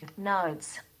again.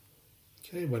 Notes.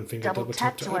 Okay, one finger Double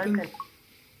tap to open.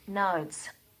 Notes.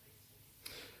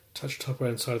 Touch top right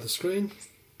hand side of the screen.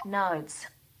 Notes.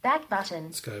 Back button.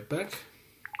 Let's go back.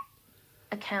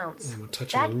 Accounts. And we'll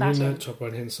touch Back on the new button. note, top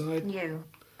right hand side. New.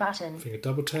 Button. Finger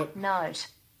double tap. Note.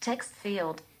 Text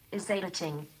field. Is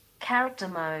editing. Character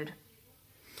mode.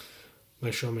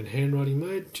 Make sure I'm in handwriting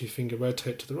mode. 2-finger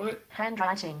rotate to the right.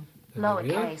 Handwriting. And there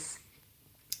we are. Lowercase.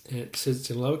 And it says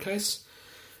it's in lowercase.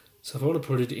 So if I want to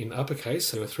put it in uppercase,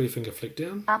 so a 3-finger flick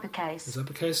down. Uppercase. There's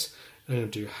uppercase. And I'm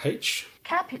going to do H.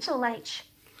 Capital H.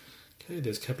 Okay,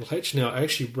 there's capital H. Now I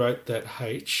actually wrote that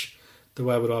H the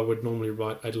way that I would normally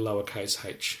write a lowercase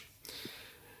h.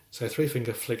 So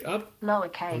 3-finger flick up.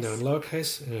 Lowercase. And now in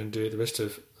lowercase, and do the rest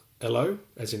of LO,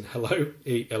 as in hello,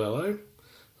 E-L-L-O.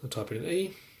 I'll type in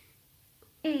E,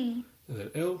 E. and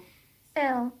then L,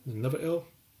 L. and another L,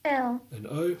 L. and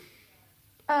O.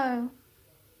 O.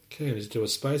 Okay, and just do a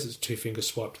space, it's 2-finger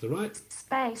swipe to the right.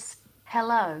 Space.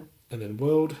 Hello. And then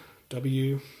world,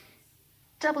 W,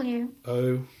 W.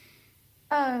 O,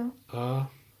 O. R,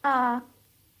 R.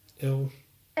 L,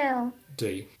 L.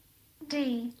 D.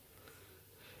 D.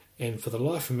 And for the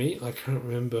life of me, I can't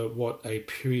remember what a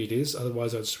period is,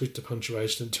 otherwise I'd switch the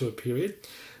punctuation to a period.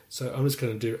 So I'm just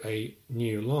going to do a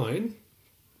new line,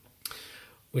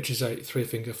 which is a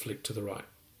 3-finger flick to the right.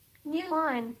 New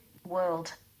line.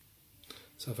 World.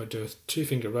 So if I do a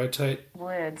 2-finger rotate,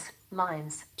 Words.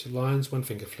 Lines. 2 lines,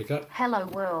 1-finger flick up, Hello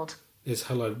world. there's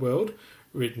Hello World,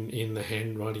 written in the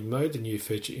handwriting mode, the new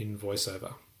feature in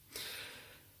VoiceOver.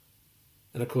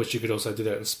 And of course you could also do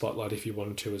that in Spotlight if you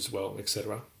wanted to as well,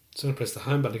 etc. So I'm going to press the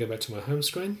home button to go back to my home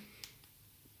screen.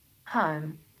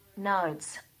 Home.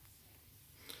 Notes.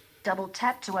 Double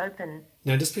tap to open.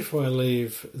 Now just before I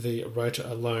leave the rotor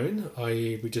alone,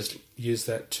 i.e. we just use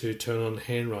that to turn on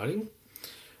handwriting,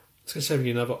 it's going to show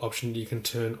you another option you can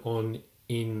turn on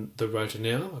in the rotor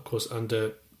now, of course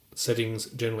under Settings,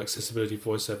 General Accessibility,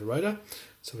 VoiceOver Rotor.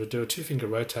 So we'll do a 2-finger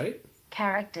rotate.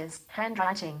 Characters.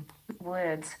 Handwriting.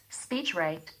 Words. Speech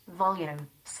rate. Volume.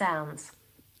 Sounds.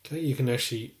 Okay, you can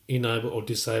actually enable or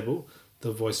disable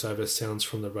the VoiceOver sounds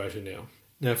from the rotor now.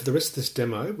 Now for the rest of this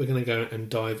demo, we're going to go and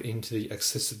dive into the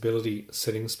accessibility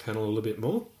settings panel a little bit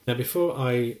more. Now before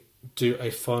I do a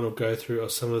final go through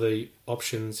of some of the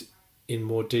options in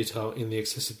more detail in the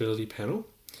accessibility panel,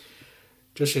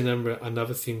 just remember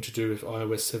another thing to do with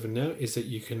iOS 7 now is that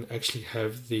you can actually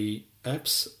have the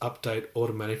apps update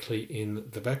automatically in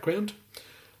the background.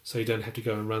 So you don't have to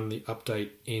go and run the update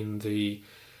in the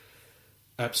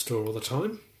App Store all the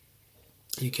time.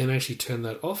 You can actually turn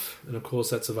that off, and of course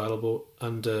that's available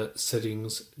under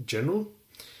Settings General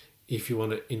if you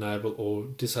want to enable or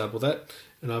disable that.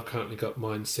 And I've currently got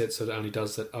mine set so that it only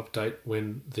does that update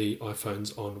when the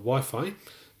iPhone's on Wi-Fi,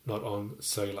 not on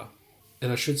cellular.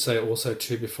 And I should say also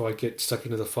too, before I get stuck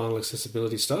into the final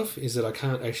accessibility stuff, is that I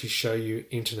can't actually show you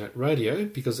internet radio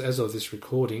because as of this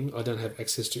recording, I don't have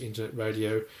access to internet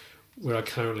radio where I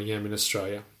currently am in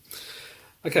Australia.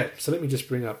 Okay, so let me just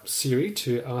bring up Siri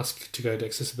to ask to go to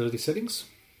accessibility settings.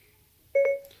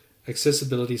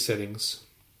 Accessibility settings.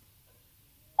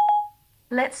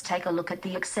 Let's take a look at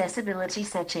the accessibility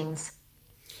settings.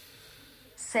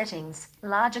 Settings.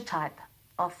 Larger type.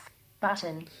 Off.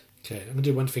 Button. Okay, I'm going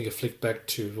to do 1-finger flick back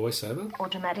to VoiceOver.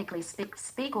 Automatically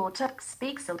speak auto.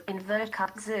 Speak so invert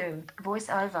cut zoom. Voice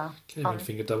over. Okay, On.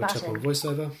 1-finger double tap on Button.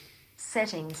 VoiceOver.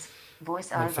 Settings. Voice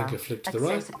 1-finger over. flick to the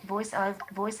right. Voice over.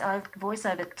 Voice over. Voice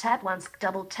over. Tap once.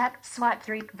 Double tap. Swipe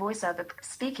 3. Voice over.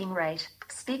 Speaking rate.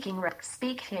 Speaking rate.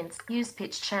 Speak hints. Use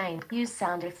pitch chain. Use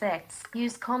sound effects.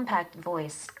 Use compact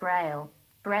voice. Braille.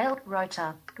 Braille.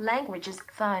 Rotor. Languages.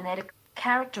 Phonetic.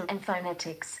 Character and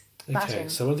phonetics. Okay, Button.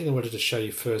 so one thing I wanted to show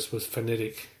you first was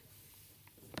phonetic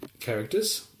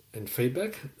characters and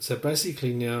feedback. So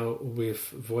basically now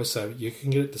with VoiceOver, you can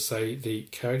get it to say the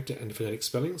character and phonetic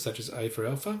spelling, such as A for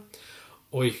alpha,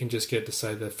 or you can just get to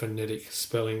say the phonetic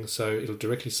spelling, so it'll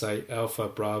directly say Alpha,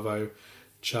 Bravo,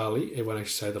 Charlie. It won't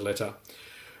actually say the letter,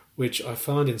 which I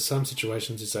find in some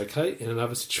situations is okay, and in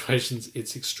other situations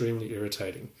it's extremely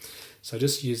irritating. So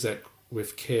just use that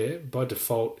with care. By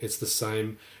default, it's the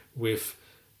same with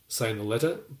saying the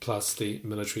letter plus the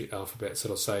military alphabet. So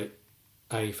it'll say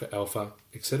A for Alpha,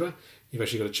 etc. You've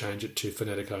actually got to change it to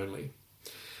phonetic only.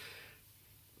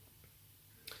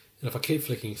 And if I keep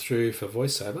flicking through for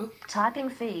VoiceOver, Typing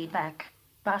feedback.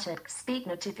 Button. Speak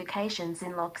notifications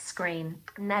in lock screen.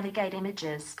 Navigate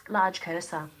images. Large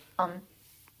cursor. On.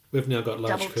 we've now got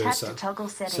large Double tap cursor. to toggle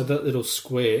setting. So that little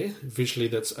square visually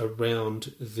that's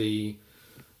around the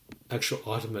actual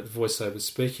item that VoiceOver is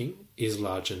speaking is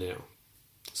larger now.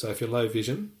 So if you're low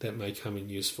vision, that may come in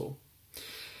useful.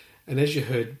 And as you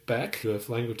heard back with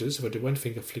languages, if I do one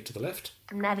finger flick to the left,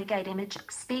 Navigate image.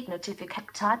 Speak notification.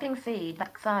 Typing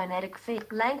feedback. Phonetic feed.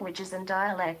 Languages and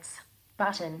dialects.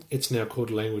 Button. it's now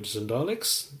called languages and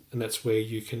dialects, and that's where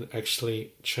you can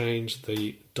actually change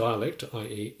the dialect,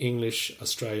 i.e. English,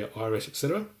 Australia, Irish,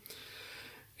 etc.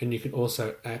 And you can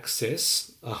also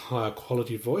access a higher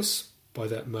quality voice by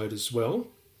that mode as well.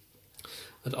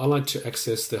 And I like to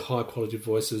access the high quality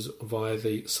voices via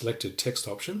the selected text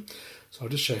option. So I'll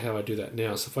just show you how I do that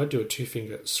now. So if I do a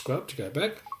 2-finger scrub to go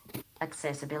back,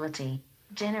 Accessibility.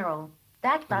 General.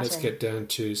 Back and button. let's get down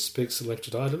to speak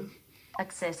selected item.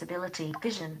 Accessibility.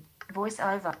 Vision. Voice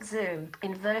over. Zoom.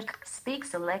 Invert. Speak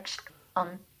selection.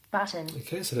 On. Button.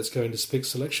 Okay, so let's go into speak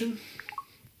selection.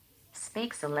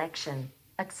 Speak selection.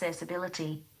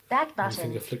 Accessibility. Back One button.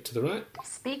 finger flick to the right.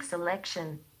 Speak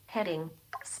selection. Heading.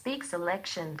 Speak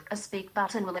selection. A speak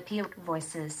button will appear.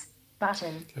 Voices.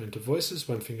 Button. Go into voices,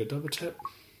 one finger double tap.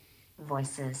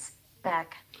 Voices.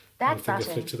 Back. One Back finger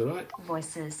button. flick to the right.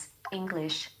 Voices.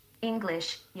 English.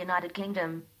 English. United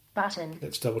Kingdom. Button.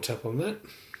 Let's double tap on that.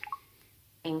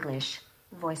 English.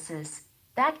 Voices.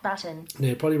 Back button. Now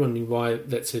you're probably wondering why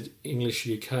that said English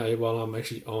UK while I'm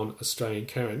actually on Australian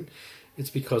Karen. It's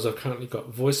because I've currently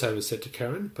got voiceover set to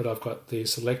Karen, but I've got the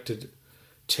selected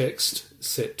text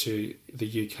set to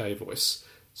the UK voice.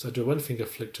 So I do a one finger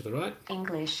flick to the right.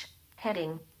 English.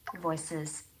 Heading.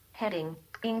 Voices. Heading.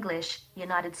 English.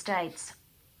 United States.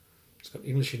 It's got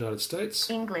English United States,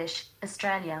 English.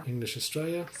 Australia. English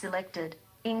Australia, Selected.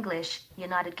 English.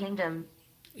 United Kingdom.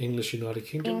 English United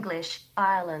Kingdom, English.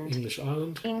 Ireland. English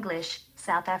Ireland, English.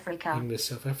 South Africa. English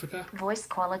South Africa. Voice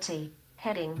quality.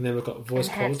 Heading. And then we've got voice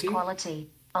Enhanced quality. quality.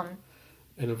 On.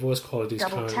 And the voice quality is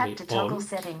Double tap currently to toggle on.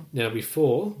 setting. Now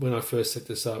before, when I first set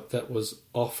this up, that was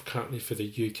off currently for the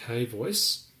UK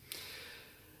voice.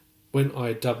 When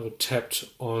I double tapped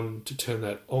on to turn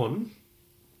that on,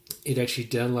 it actually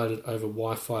downloaded over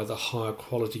Wi-Fi the higher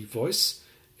quality voice,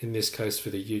 in this case for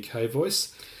the UK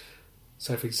voice.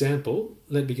 So for example,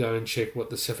 let me go and check what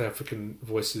the South African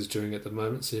voice is doing at the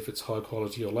moment, see if it's high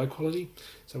quality or low quality.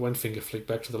 So one finger flick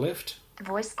back to the left.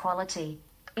 Voice quality.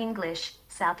 English.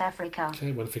 South Africa.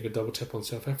 Okay, one finger double tap on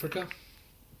South Africa.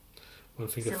 One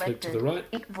finger flick to Selected. the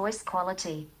right. Voice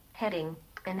quality. Heading.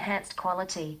 Enhanced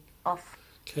quality. Off.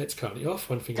 Okay, it's currently off.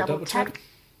 One finger Double double tap. tap.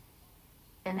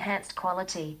 Enhanced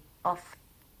quality. Off.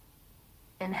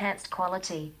 Enhanced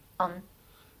quality. On.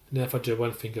 Now if I do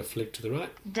one finger flick to the right,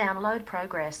 Download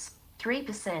progress.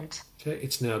 3%. okay,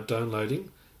 it's now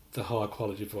downloading the higher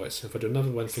quality voice. If I do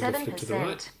another one finger flick to the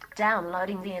right, 7%.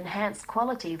 Downloading the enhanced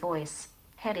quality voice.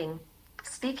 Heading.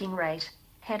 Speaking rate.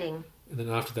 Heading. and then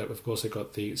after that we've also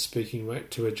got the speaking rate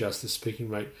to adjust the speaking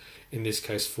rate, in this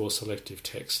case for selective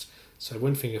text. So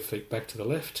one finger flick back to the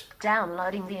left,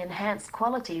 Downloading the enhanced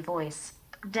quality voice.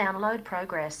 Download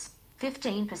progress.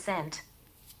 15%.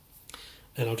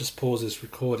 and I'll just pause this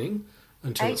recording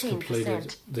until it's 18%.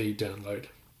 completed the download.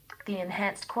 The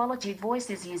enhanced quality voice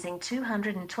is using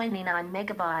 229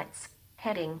 megabytes.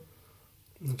 Heading.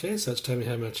 Okay, so it's telling me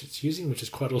how much it's using, which is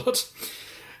quite a lot.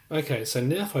 Okay, so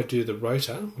now if I do the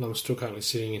rotor, well I'm still currently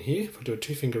sitting in here, if I do a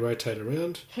 2-finger rotate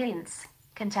around, Hints.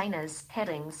 Containers.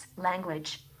 Headings.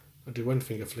 Language. I do one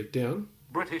finger flick down,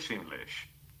 British English.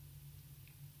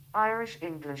 Irish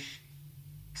English,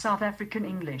 South African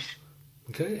English,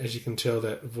 okay, as you can tell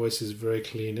that voice is very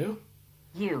clear now.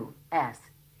 U.S.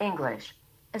 English.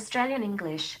 Australian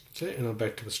English. Okay, and I'm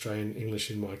back to Australian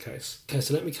English in my case. Okay,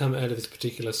 so let me come out of this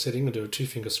particular setting and do a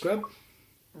 2-finger scrub,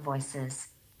 Voices.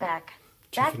 Back.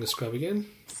 Back. 2-finger scrub again,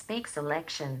 Speak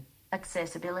selection.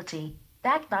 Accessibility.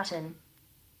 Back button.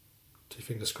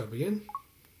 2-finger scrub again.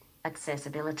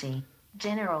 Accessibility.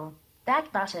 General.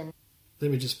 Back button.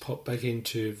 Let me just pop back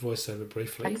into VoiceOver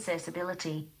briefly,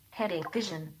 Accessibility. Heading.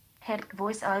 Vision. Head.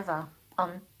 Voice over.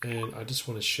 On. and I just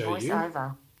want to show Voice you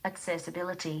over.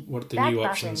 Accessibility. what the Back new button.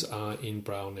 options are in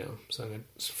Braille now. So I'm going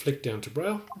to flick down to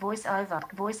Braille. Voiceover.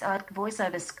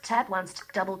 Voiceover. Tap once.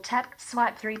 Double tap.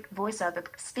 Swipe 3. Voiceover.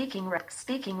 Speak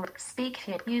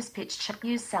hit. Use pitch.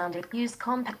 Use sound. Use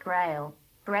compact Braille.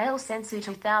 Braille Sensu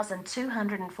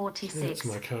 2246. That's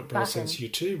my current Braille Button. Sense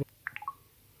U2.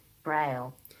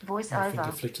 Braille. Voiceover.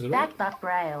 finger flick to the right. Back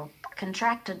Braille.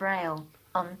 Contracted Braille.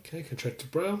 On. Okay, contracted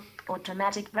Braille.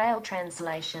 Automatic Braille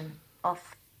translation.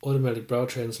 Off. Automatic Braille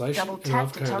translation. Double And tap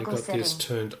I've to currently toggle got this setting.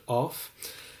 turned off.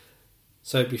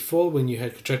 So before, when you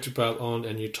had contracted Braille on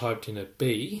and you typed in a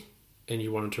B and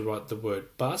you wanted to write the word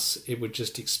bus, it would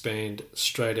just expand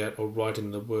straight out or write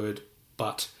in the word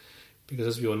but. Because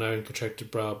as we all know, in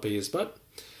contracted Braille, B is but.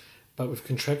 But with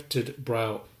contracted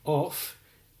Braille off,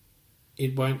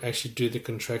 it won't actually do the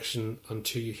contraction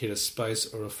until you hit a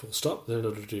space or a full stop. Then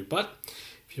it'll do but.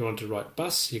 If you want to write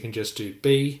bus, you can just do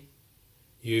B,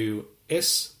 U,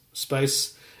 S,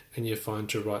 space, and you're fine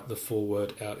to write the full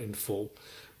word out in full.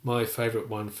 My favourite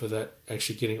one for that,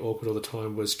 actually getting awkward all the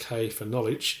time, was K for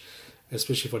knowledge,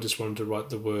 especially if I just wanted to write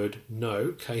the word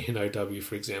know, K-N-O-W,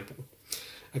 for example.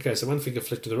 Okay, so one finger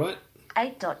flick to the right,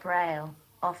 8.braille.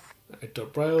 Off.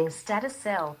 8.braille, Status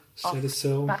cell. status Off.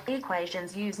 cell, But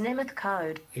equations use Nemeth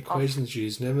code. equations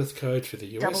use Nemeth code for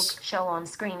the Off. Double US, show on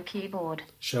screen keyboard.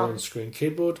 show on screen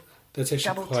keyboard. That's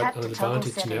actually Double quite tap an to toggle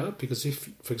advantage setting. now, because if,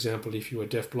 for example, if you're a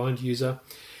deaf-blind user,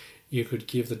 you could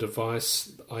give the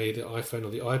device, i.e. the iPhone or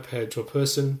the iPad, to a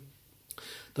person.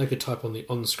 They could type on the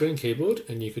on-screen keyboard,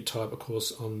 and you could type, of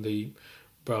course, on the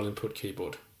Braille input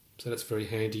keyboard. So that's very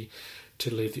handy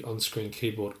to leave the on-screen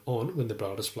keyboard on when the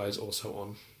Braille display is also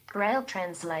on. Braille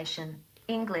translation.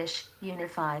 English.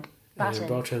 Unified. And Button.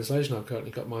 Braille translation, I've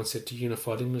currently got mine set to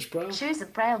Unified English Braille, Choose a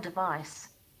Braille device.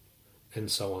 and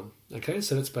so on. Okay,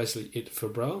 so that's basically it for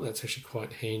Braille. That's actually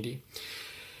quite handy.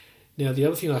 Now, the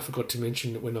other thing I forgot to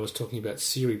mention when I was talking about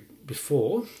Siri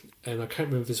before, and I can't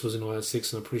remember if this was in iOS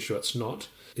 6, and I'm pretty sure it's not,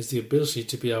 is the ability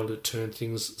to be able to turn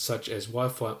things such as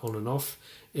Wi-Fi on and off,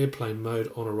 airplane mode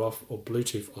on or off, or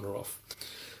Bluetooth on or off.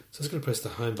 So I'm just going to press the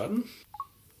home button.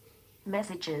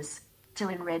 Messages. To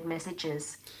in red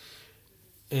messages.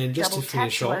 And just Double to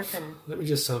finish tap to off, open. let me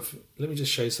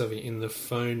just show you something in the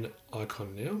phone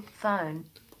icon now. Phone.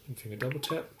 And finger double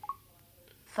tap,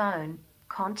 Phone.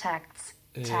 Contacts.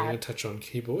 and Tab. touch on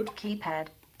keyboard. Keypad.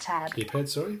 Tab. Keypad,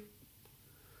 sorry.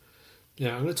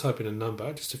 Now I'm going to type in a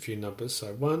number, just a few numbers. So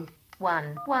 1.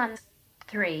 1 1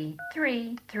 3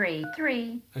 3 3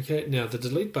 3. Okay, now the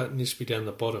delete button needs to be down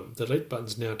the bottom. The delete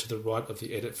button's now to the right of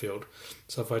the edit field.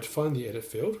 So if I find the edit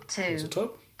field, towards the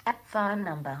top, Phone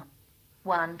number.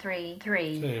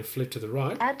 133. okay, and flip to the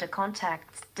right, Add to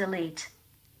contacts. Delete.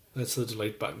 that's the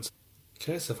delete buttons.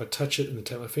 Okay, so if I touch it and then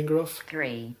take my finger off,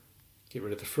 3. get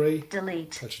rid of the 3,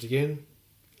 Delete. touch it again,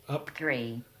 up,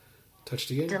 3.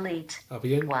 touch it again, Delete. up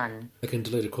again. 1. I can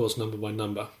delete, of course, number by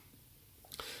number.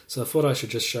 So I thought I should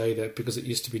just show you that because it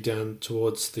used to be down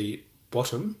towards the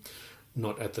bottom,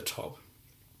 not at the top.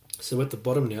 So at the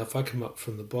bottom now, if I come up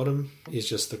from the bottom, is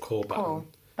just the call button. Call.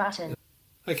 Button.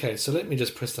 Okay, so let me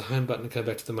just press the home button and go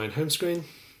back to the main home screen.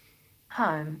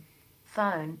 Home.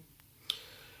 Phone.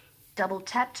 Double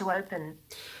tap to open.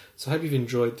 So I hope you've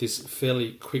enjoyed this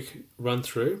fairly quick run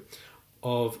through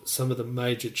of some of the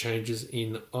major changes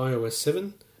in iOS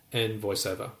 7 and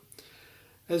VoiceOver.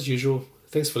 As usual,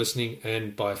 thanks for listening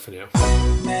and bye for now.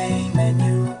 Main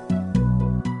menu.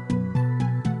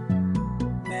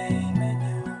 Main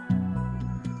menu.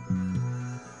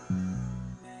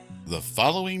 The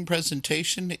following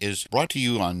presentation is brought to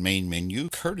you on Main Menu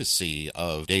courtesy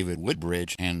of David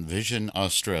Woodbridge and Vision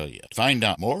Australia. To find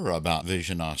out more about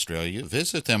Vision Australia,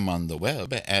 visit them on the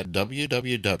web at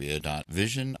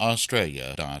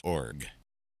www.visionaustralia.org.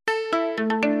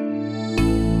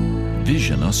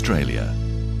 Vision Australia.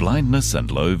 Blindness and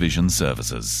low vision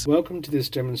services. Welcome to this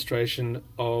demonstration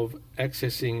of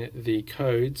accessing the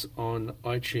codes on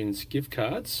iTunes gift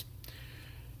cards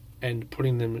and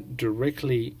putting them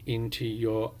directly into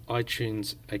your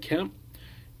iTunes account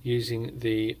using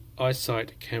the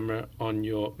iSight camera on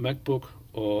your MacBook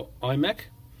or iMac,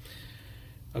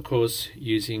 of course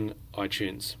using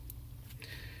iTunes.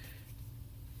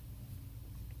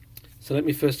 So let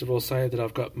me first of all say that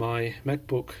I've got my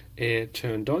MacBook Air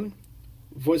turned on,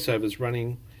 VoiceOver's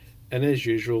running, and as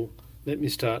usual, let me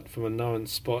start from a known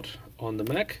spot on the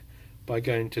Mac by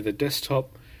going to the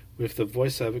desktop with the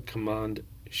VoiceOver command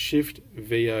Shift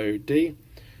VOD,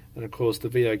 and of course the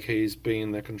VO keys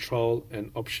being the Control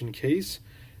and Option keys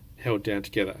held down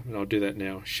together. And I'll do that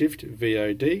now. Shift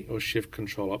VOD or Shift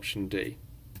Control Option D.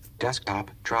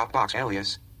 Desktop, Dropbox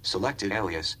alias, selected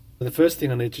alias. The first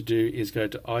thing I need to do is go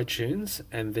to iTunes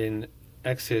and then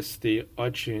access the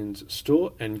iTunes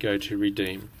store and go to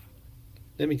Redeem.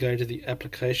 Let me go to the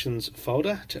Applications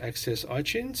folder to access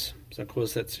iTunes. So of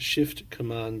course that's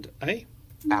Shift-Command-A.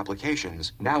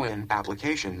 Applications. Now in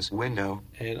Applications window.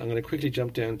 And I'm going to quickly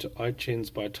jump down to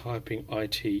iTunes by typing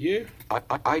ITU.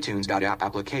 iTunes.app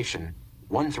application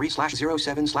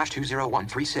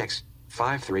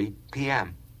 13/07/201365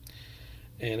 p.m.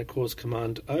 And of course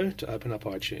Command-O to open up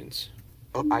iTunes.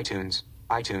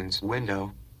 iTunes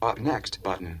window. Up next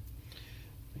button.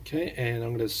 Okay, and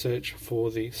I'm going to search for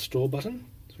the store button.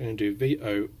 So I'm going to do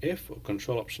VOF or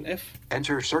Control Option F.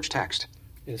 Enter search text.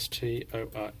 STORE.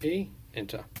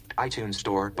 Enter. iTunes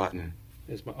Store button.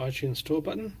 There's my iTunes Store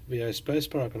button. VO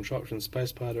spacebar or Control Option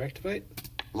spacebar to activate.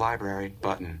 Library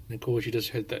button. And of course you just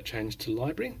heard that change to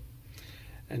library.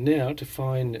 And now to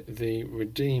find the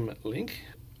Redeem link,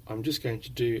 I'm just going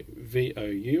to do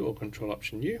VOU or Control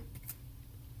Option U.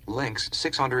 Links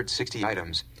 660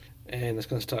 items. And it's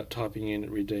going to start typing in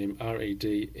Redeem,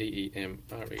 R-E-D-E-E-M,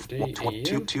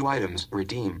 R-E-D-E-E-M. Two items,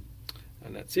 Redeem.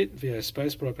 And that's it. VO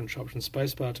spacebar or Control Option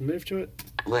spacebar to move to it.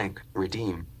 Link,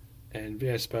 Redeem. And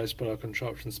VO spacebar or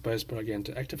Control Option spacebar again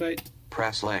to activate.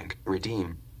 Press link,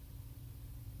 Redeem.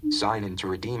 Sign in to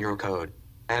redeem your code.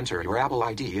 Enter your Apple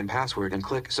ID and password and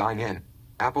click Sign In.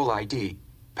 Apple ID,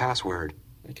 password.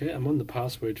 Okay, I'm on the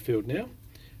password field now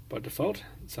by default.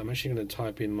 So I'm actually going to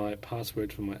type in my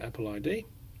password for my Apple ID.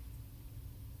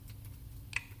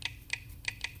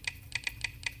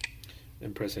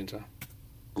 And press enter.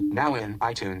 Now in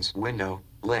iTunes window,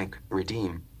 link,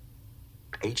 redeem.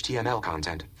 HTML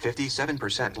content,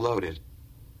 57% loaded.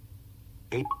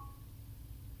 8.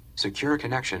 Secure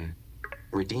connection.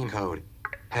 Redeem code.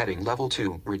 Heading level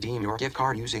 2, redeem your gift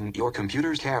card using your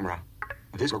computer's camera.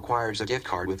 This requires a gift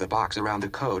card with a box around the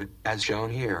code, as shown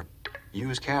here.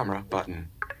 Use camera button.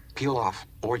 Peel off,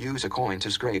 or use a coin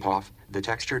to scrape off, the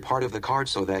textured part of the card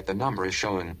so that the number is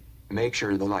showing. Make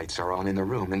sure the lights are on in the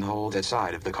room and hold that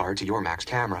side of the card to your Mac's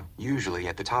camera, usually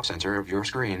at the top center of your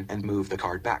screen, and move the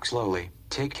card back slowly.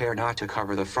 Take care not to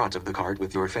cover the front of the card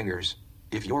with your fingers.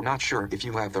 If you're not sure if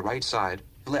you have the right side,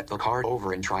 flip the card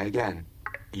over and try again.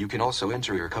 You can also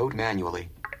enter your code manually.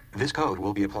 This code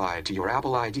will be applied to your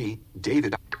Apple ID,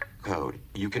 David code.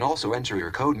 You can also enter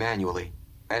your code manually.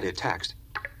 Edit text.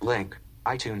 Link,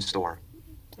 iTunes Store.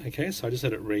 Okay, so I just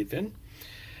let it read then.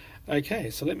 Okay,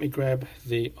 so let me grab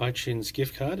the iTunes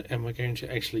gift card and we're going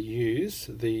to actually use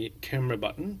the camera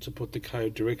button to put the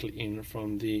code directly in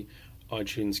from the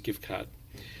iTunes gift card.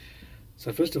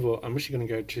 So first of all, I'm actually going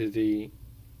to go to the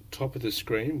top of the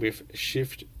screen with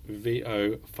Shift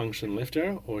VO function left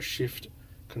arrow or Shift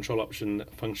Control Option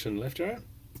function left arrow.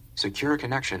 Secure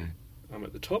connection. I'm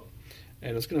at the top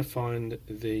and it's going to find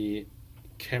the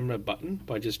camera button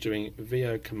by just doing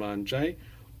VO Command J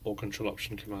or Control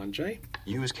Option Command J.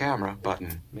 Use camera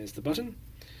button. There's the button.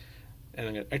 And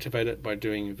I'm going to activate it by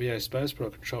doing VO spacebar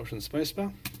or Control Option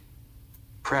spacebar.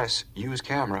 Press Use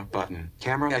camera button.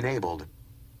 Camera enabled.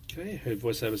 Okay, heard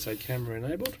voiceover say camera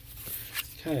enabled.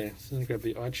 Okay, so then grab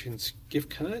the iTunes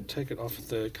gift card, take it off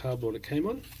the cardboard it came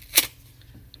on.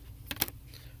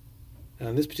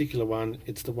 And this particular one,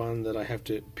 it's the one that I have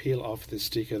to peel off the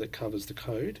sticker that covers the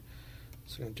code.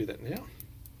 So I'm going to do that now.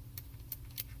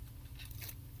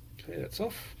 Okay, that's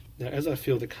off. Now as I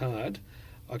fill the card,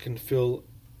 I can fill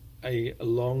a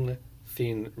long,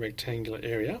 thin rectangular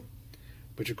area,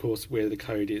 which of course where the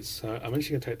code is. So I'm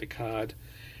actually going to take the card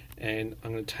and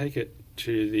I'm going to take it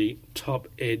to the top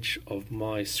edge of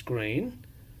my screen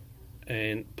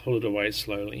and pull it away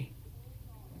slowly.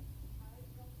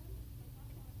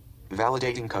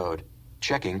 Validating code.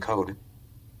 Checking code.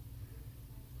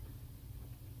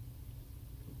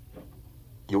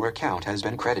 Your account has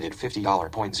been credited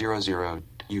 $50.00.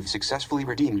 You've successfully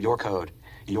redeemed your code.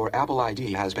 Your Apple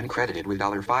ID has been credited with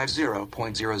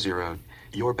 $50.00.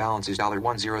 Your balance is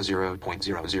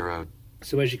 $100.00.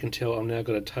 So as you can tell, I've now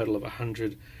got a total of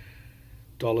 $100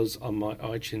 on my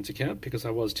iTunes account because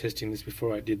I was testing this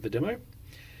before I did the demo.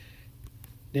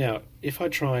 Now, if I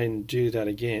try and do that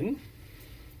again,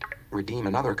 redeem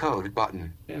another code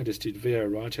button. I just did VO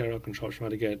right arrow, Control Option right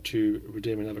to go to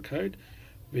redeem another code.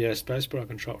 VO spacebar,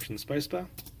 Control Option spacebar.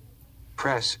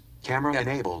 Press camera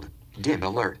enabled. Dim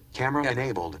alert. Camera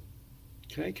enabled.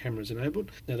 Okay, camera's enabled.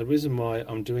 Now the reason why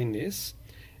I'm doing this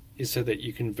is so that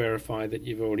you can verify that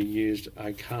you've already used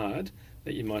a card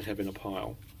that you might have in a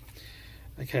pile.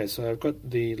 Okay, so I've got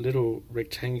the little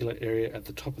rectangular area at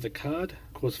the top of the card,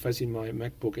 of course facing my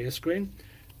MacBook Air screen,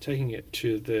 taking it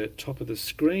to the top of the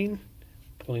screen,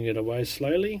 pulling it away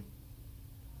slowly.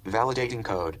 Validating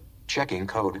code. Checking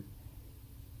code.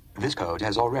 This code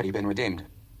has already been redeemed.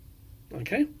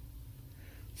 Okay,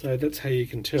 So that's how you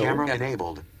can tell. Camera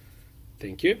enabled.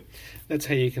 Thank you. That's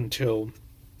how you can tell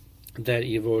that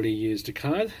you've already used a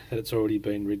card, that it's already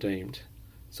been redeemed.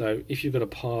 So if you've got a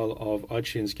pile of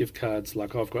iTunes gift cards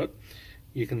like I've got,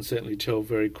 you can certainly tell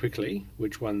very quickly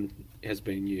which one has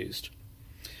been used.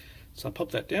 So I'll pop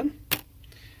that down.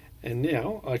 And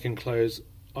now I can close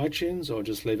iTunes or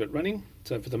just leave it running.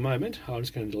 So for the moment, I'm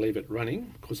just going to leave it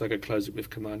running. Of course, I could close it with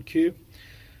Command Q.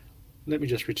 Let me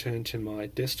just return to my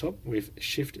desktop with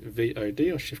Shift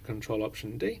VOD or Shift Control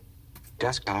Option D.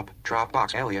 Desktop,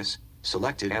 Dropbox alias,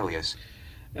 selected alias.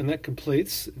 And that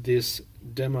completes this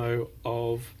demo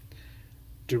of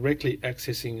directly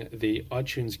accessing the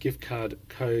iTunes gift card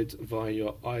codes via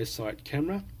your iSight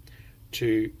camera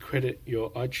to credit your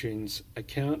iTunes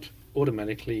account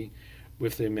automatically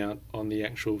with the amount on the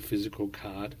actual physical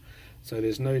card. So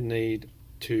there's no need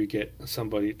to get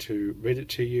somebody to read it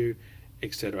to you,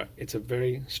 etc. It's a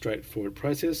very straightforward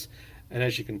process, and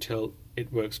as you can tell,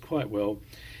 it works quite well.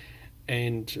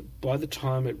 And by the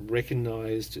time it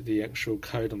recognized the actual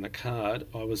code on the card,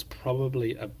 I was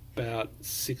probably about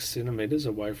 6 centimeters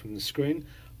away from the screen,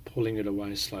 pulling it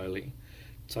away slowly.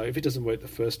 So if it doesn't work the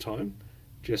first time,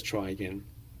 just try again.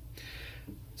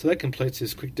 So that completes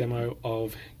this quick demo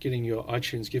of getting your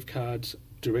iTunes gift cards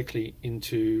directly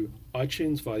into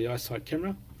iTunes via the iSight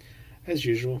camera. As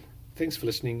usual, thanks for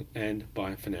listening and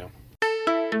bye for now.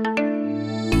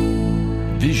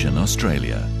 Vision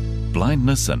Australia.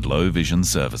 Blindness and low vision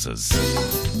services.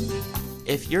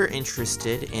 If you're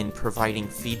interested in providing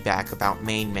feedback about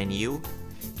Main Menu,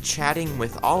 chatting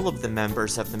with all of the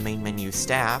members of the Main Menu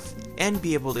staff, and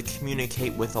be able to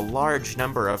communicate with a large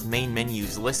number of Main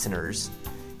Menu's listeners,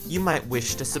 you might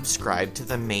wish to subscribe to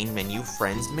the Main Menu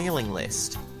Friends mailing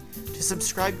list. To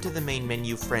subscribe to the Main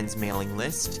Menu Friends mailing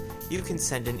list, you can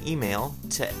send an email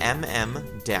to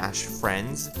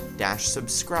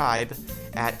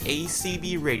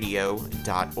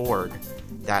mm-friends-subscribe@acbradio.org.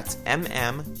 That's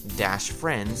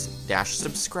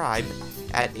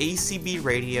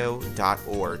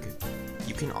mm-friends-subscribe@acbradio.org.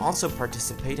 You can also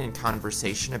participate in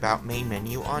conversation about Main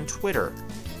Menu on Twitter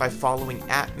by following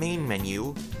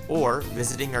 @MainMenu or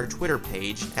visiting our Twitter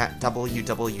page at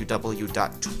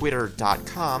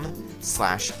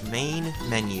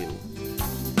www.twitter.com/mainmenu.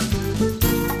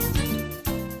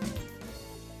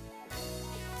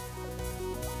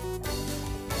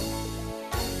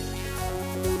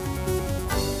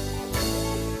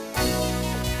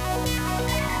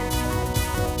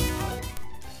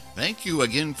 Thank you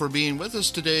again for being with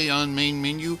us today on Main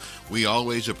Menu. We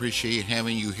always appreciate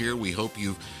having you here. We hope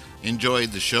you've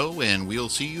enjoyed the show, and we'll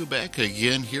see you back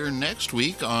again here next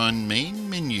week on Main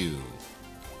Menu.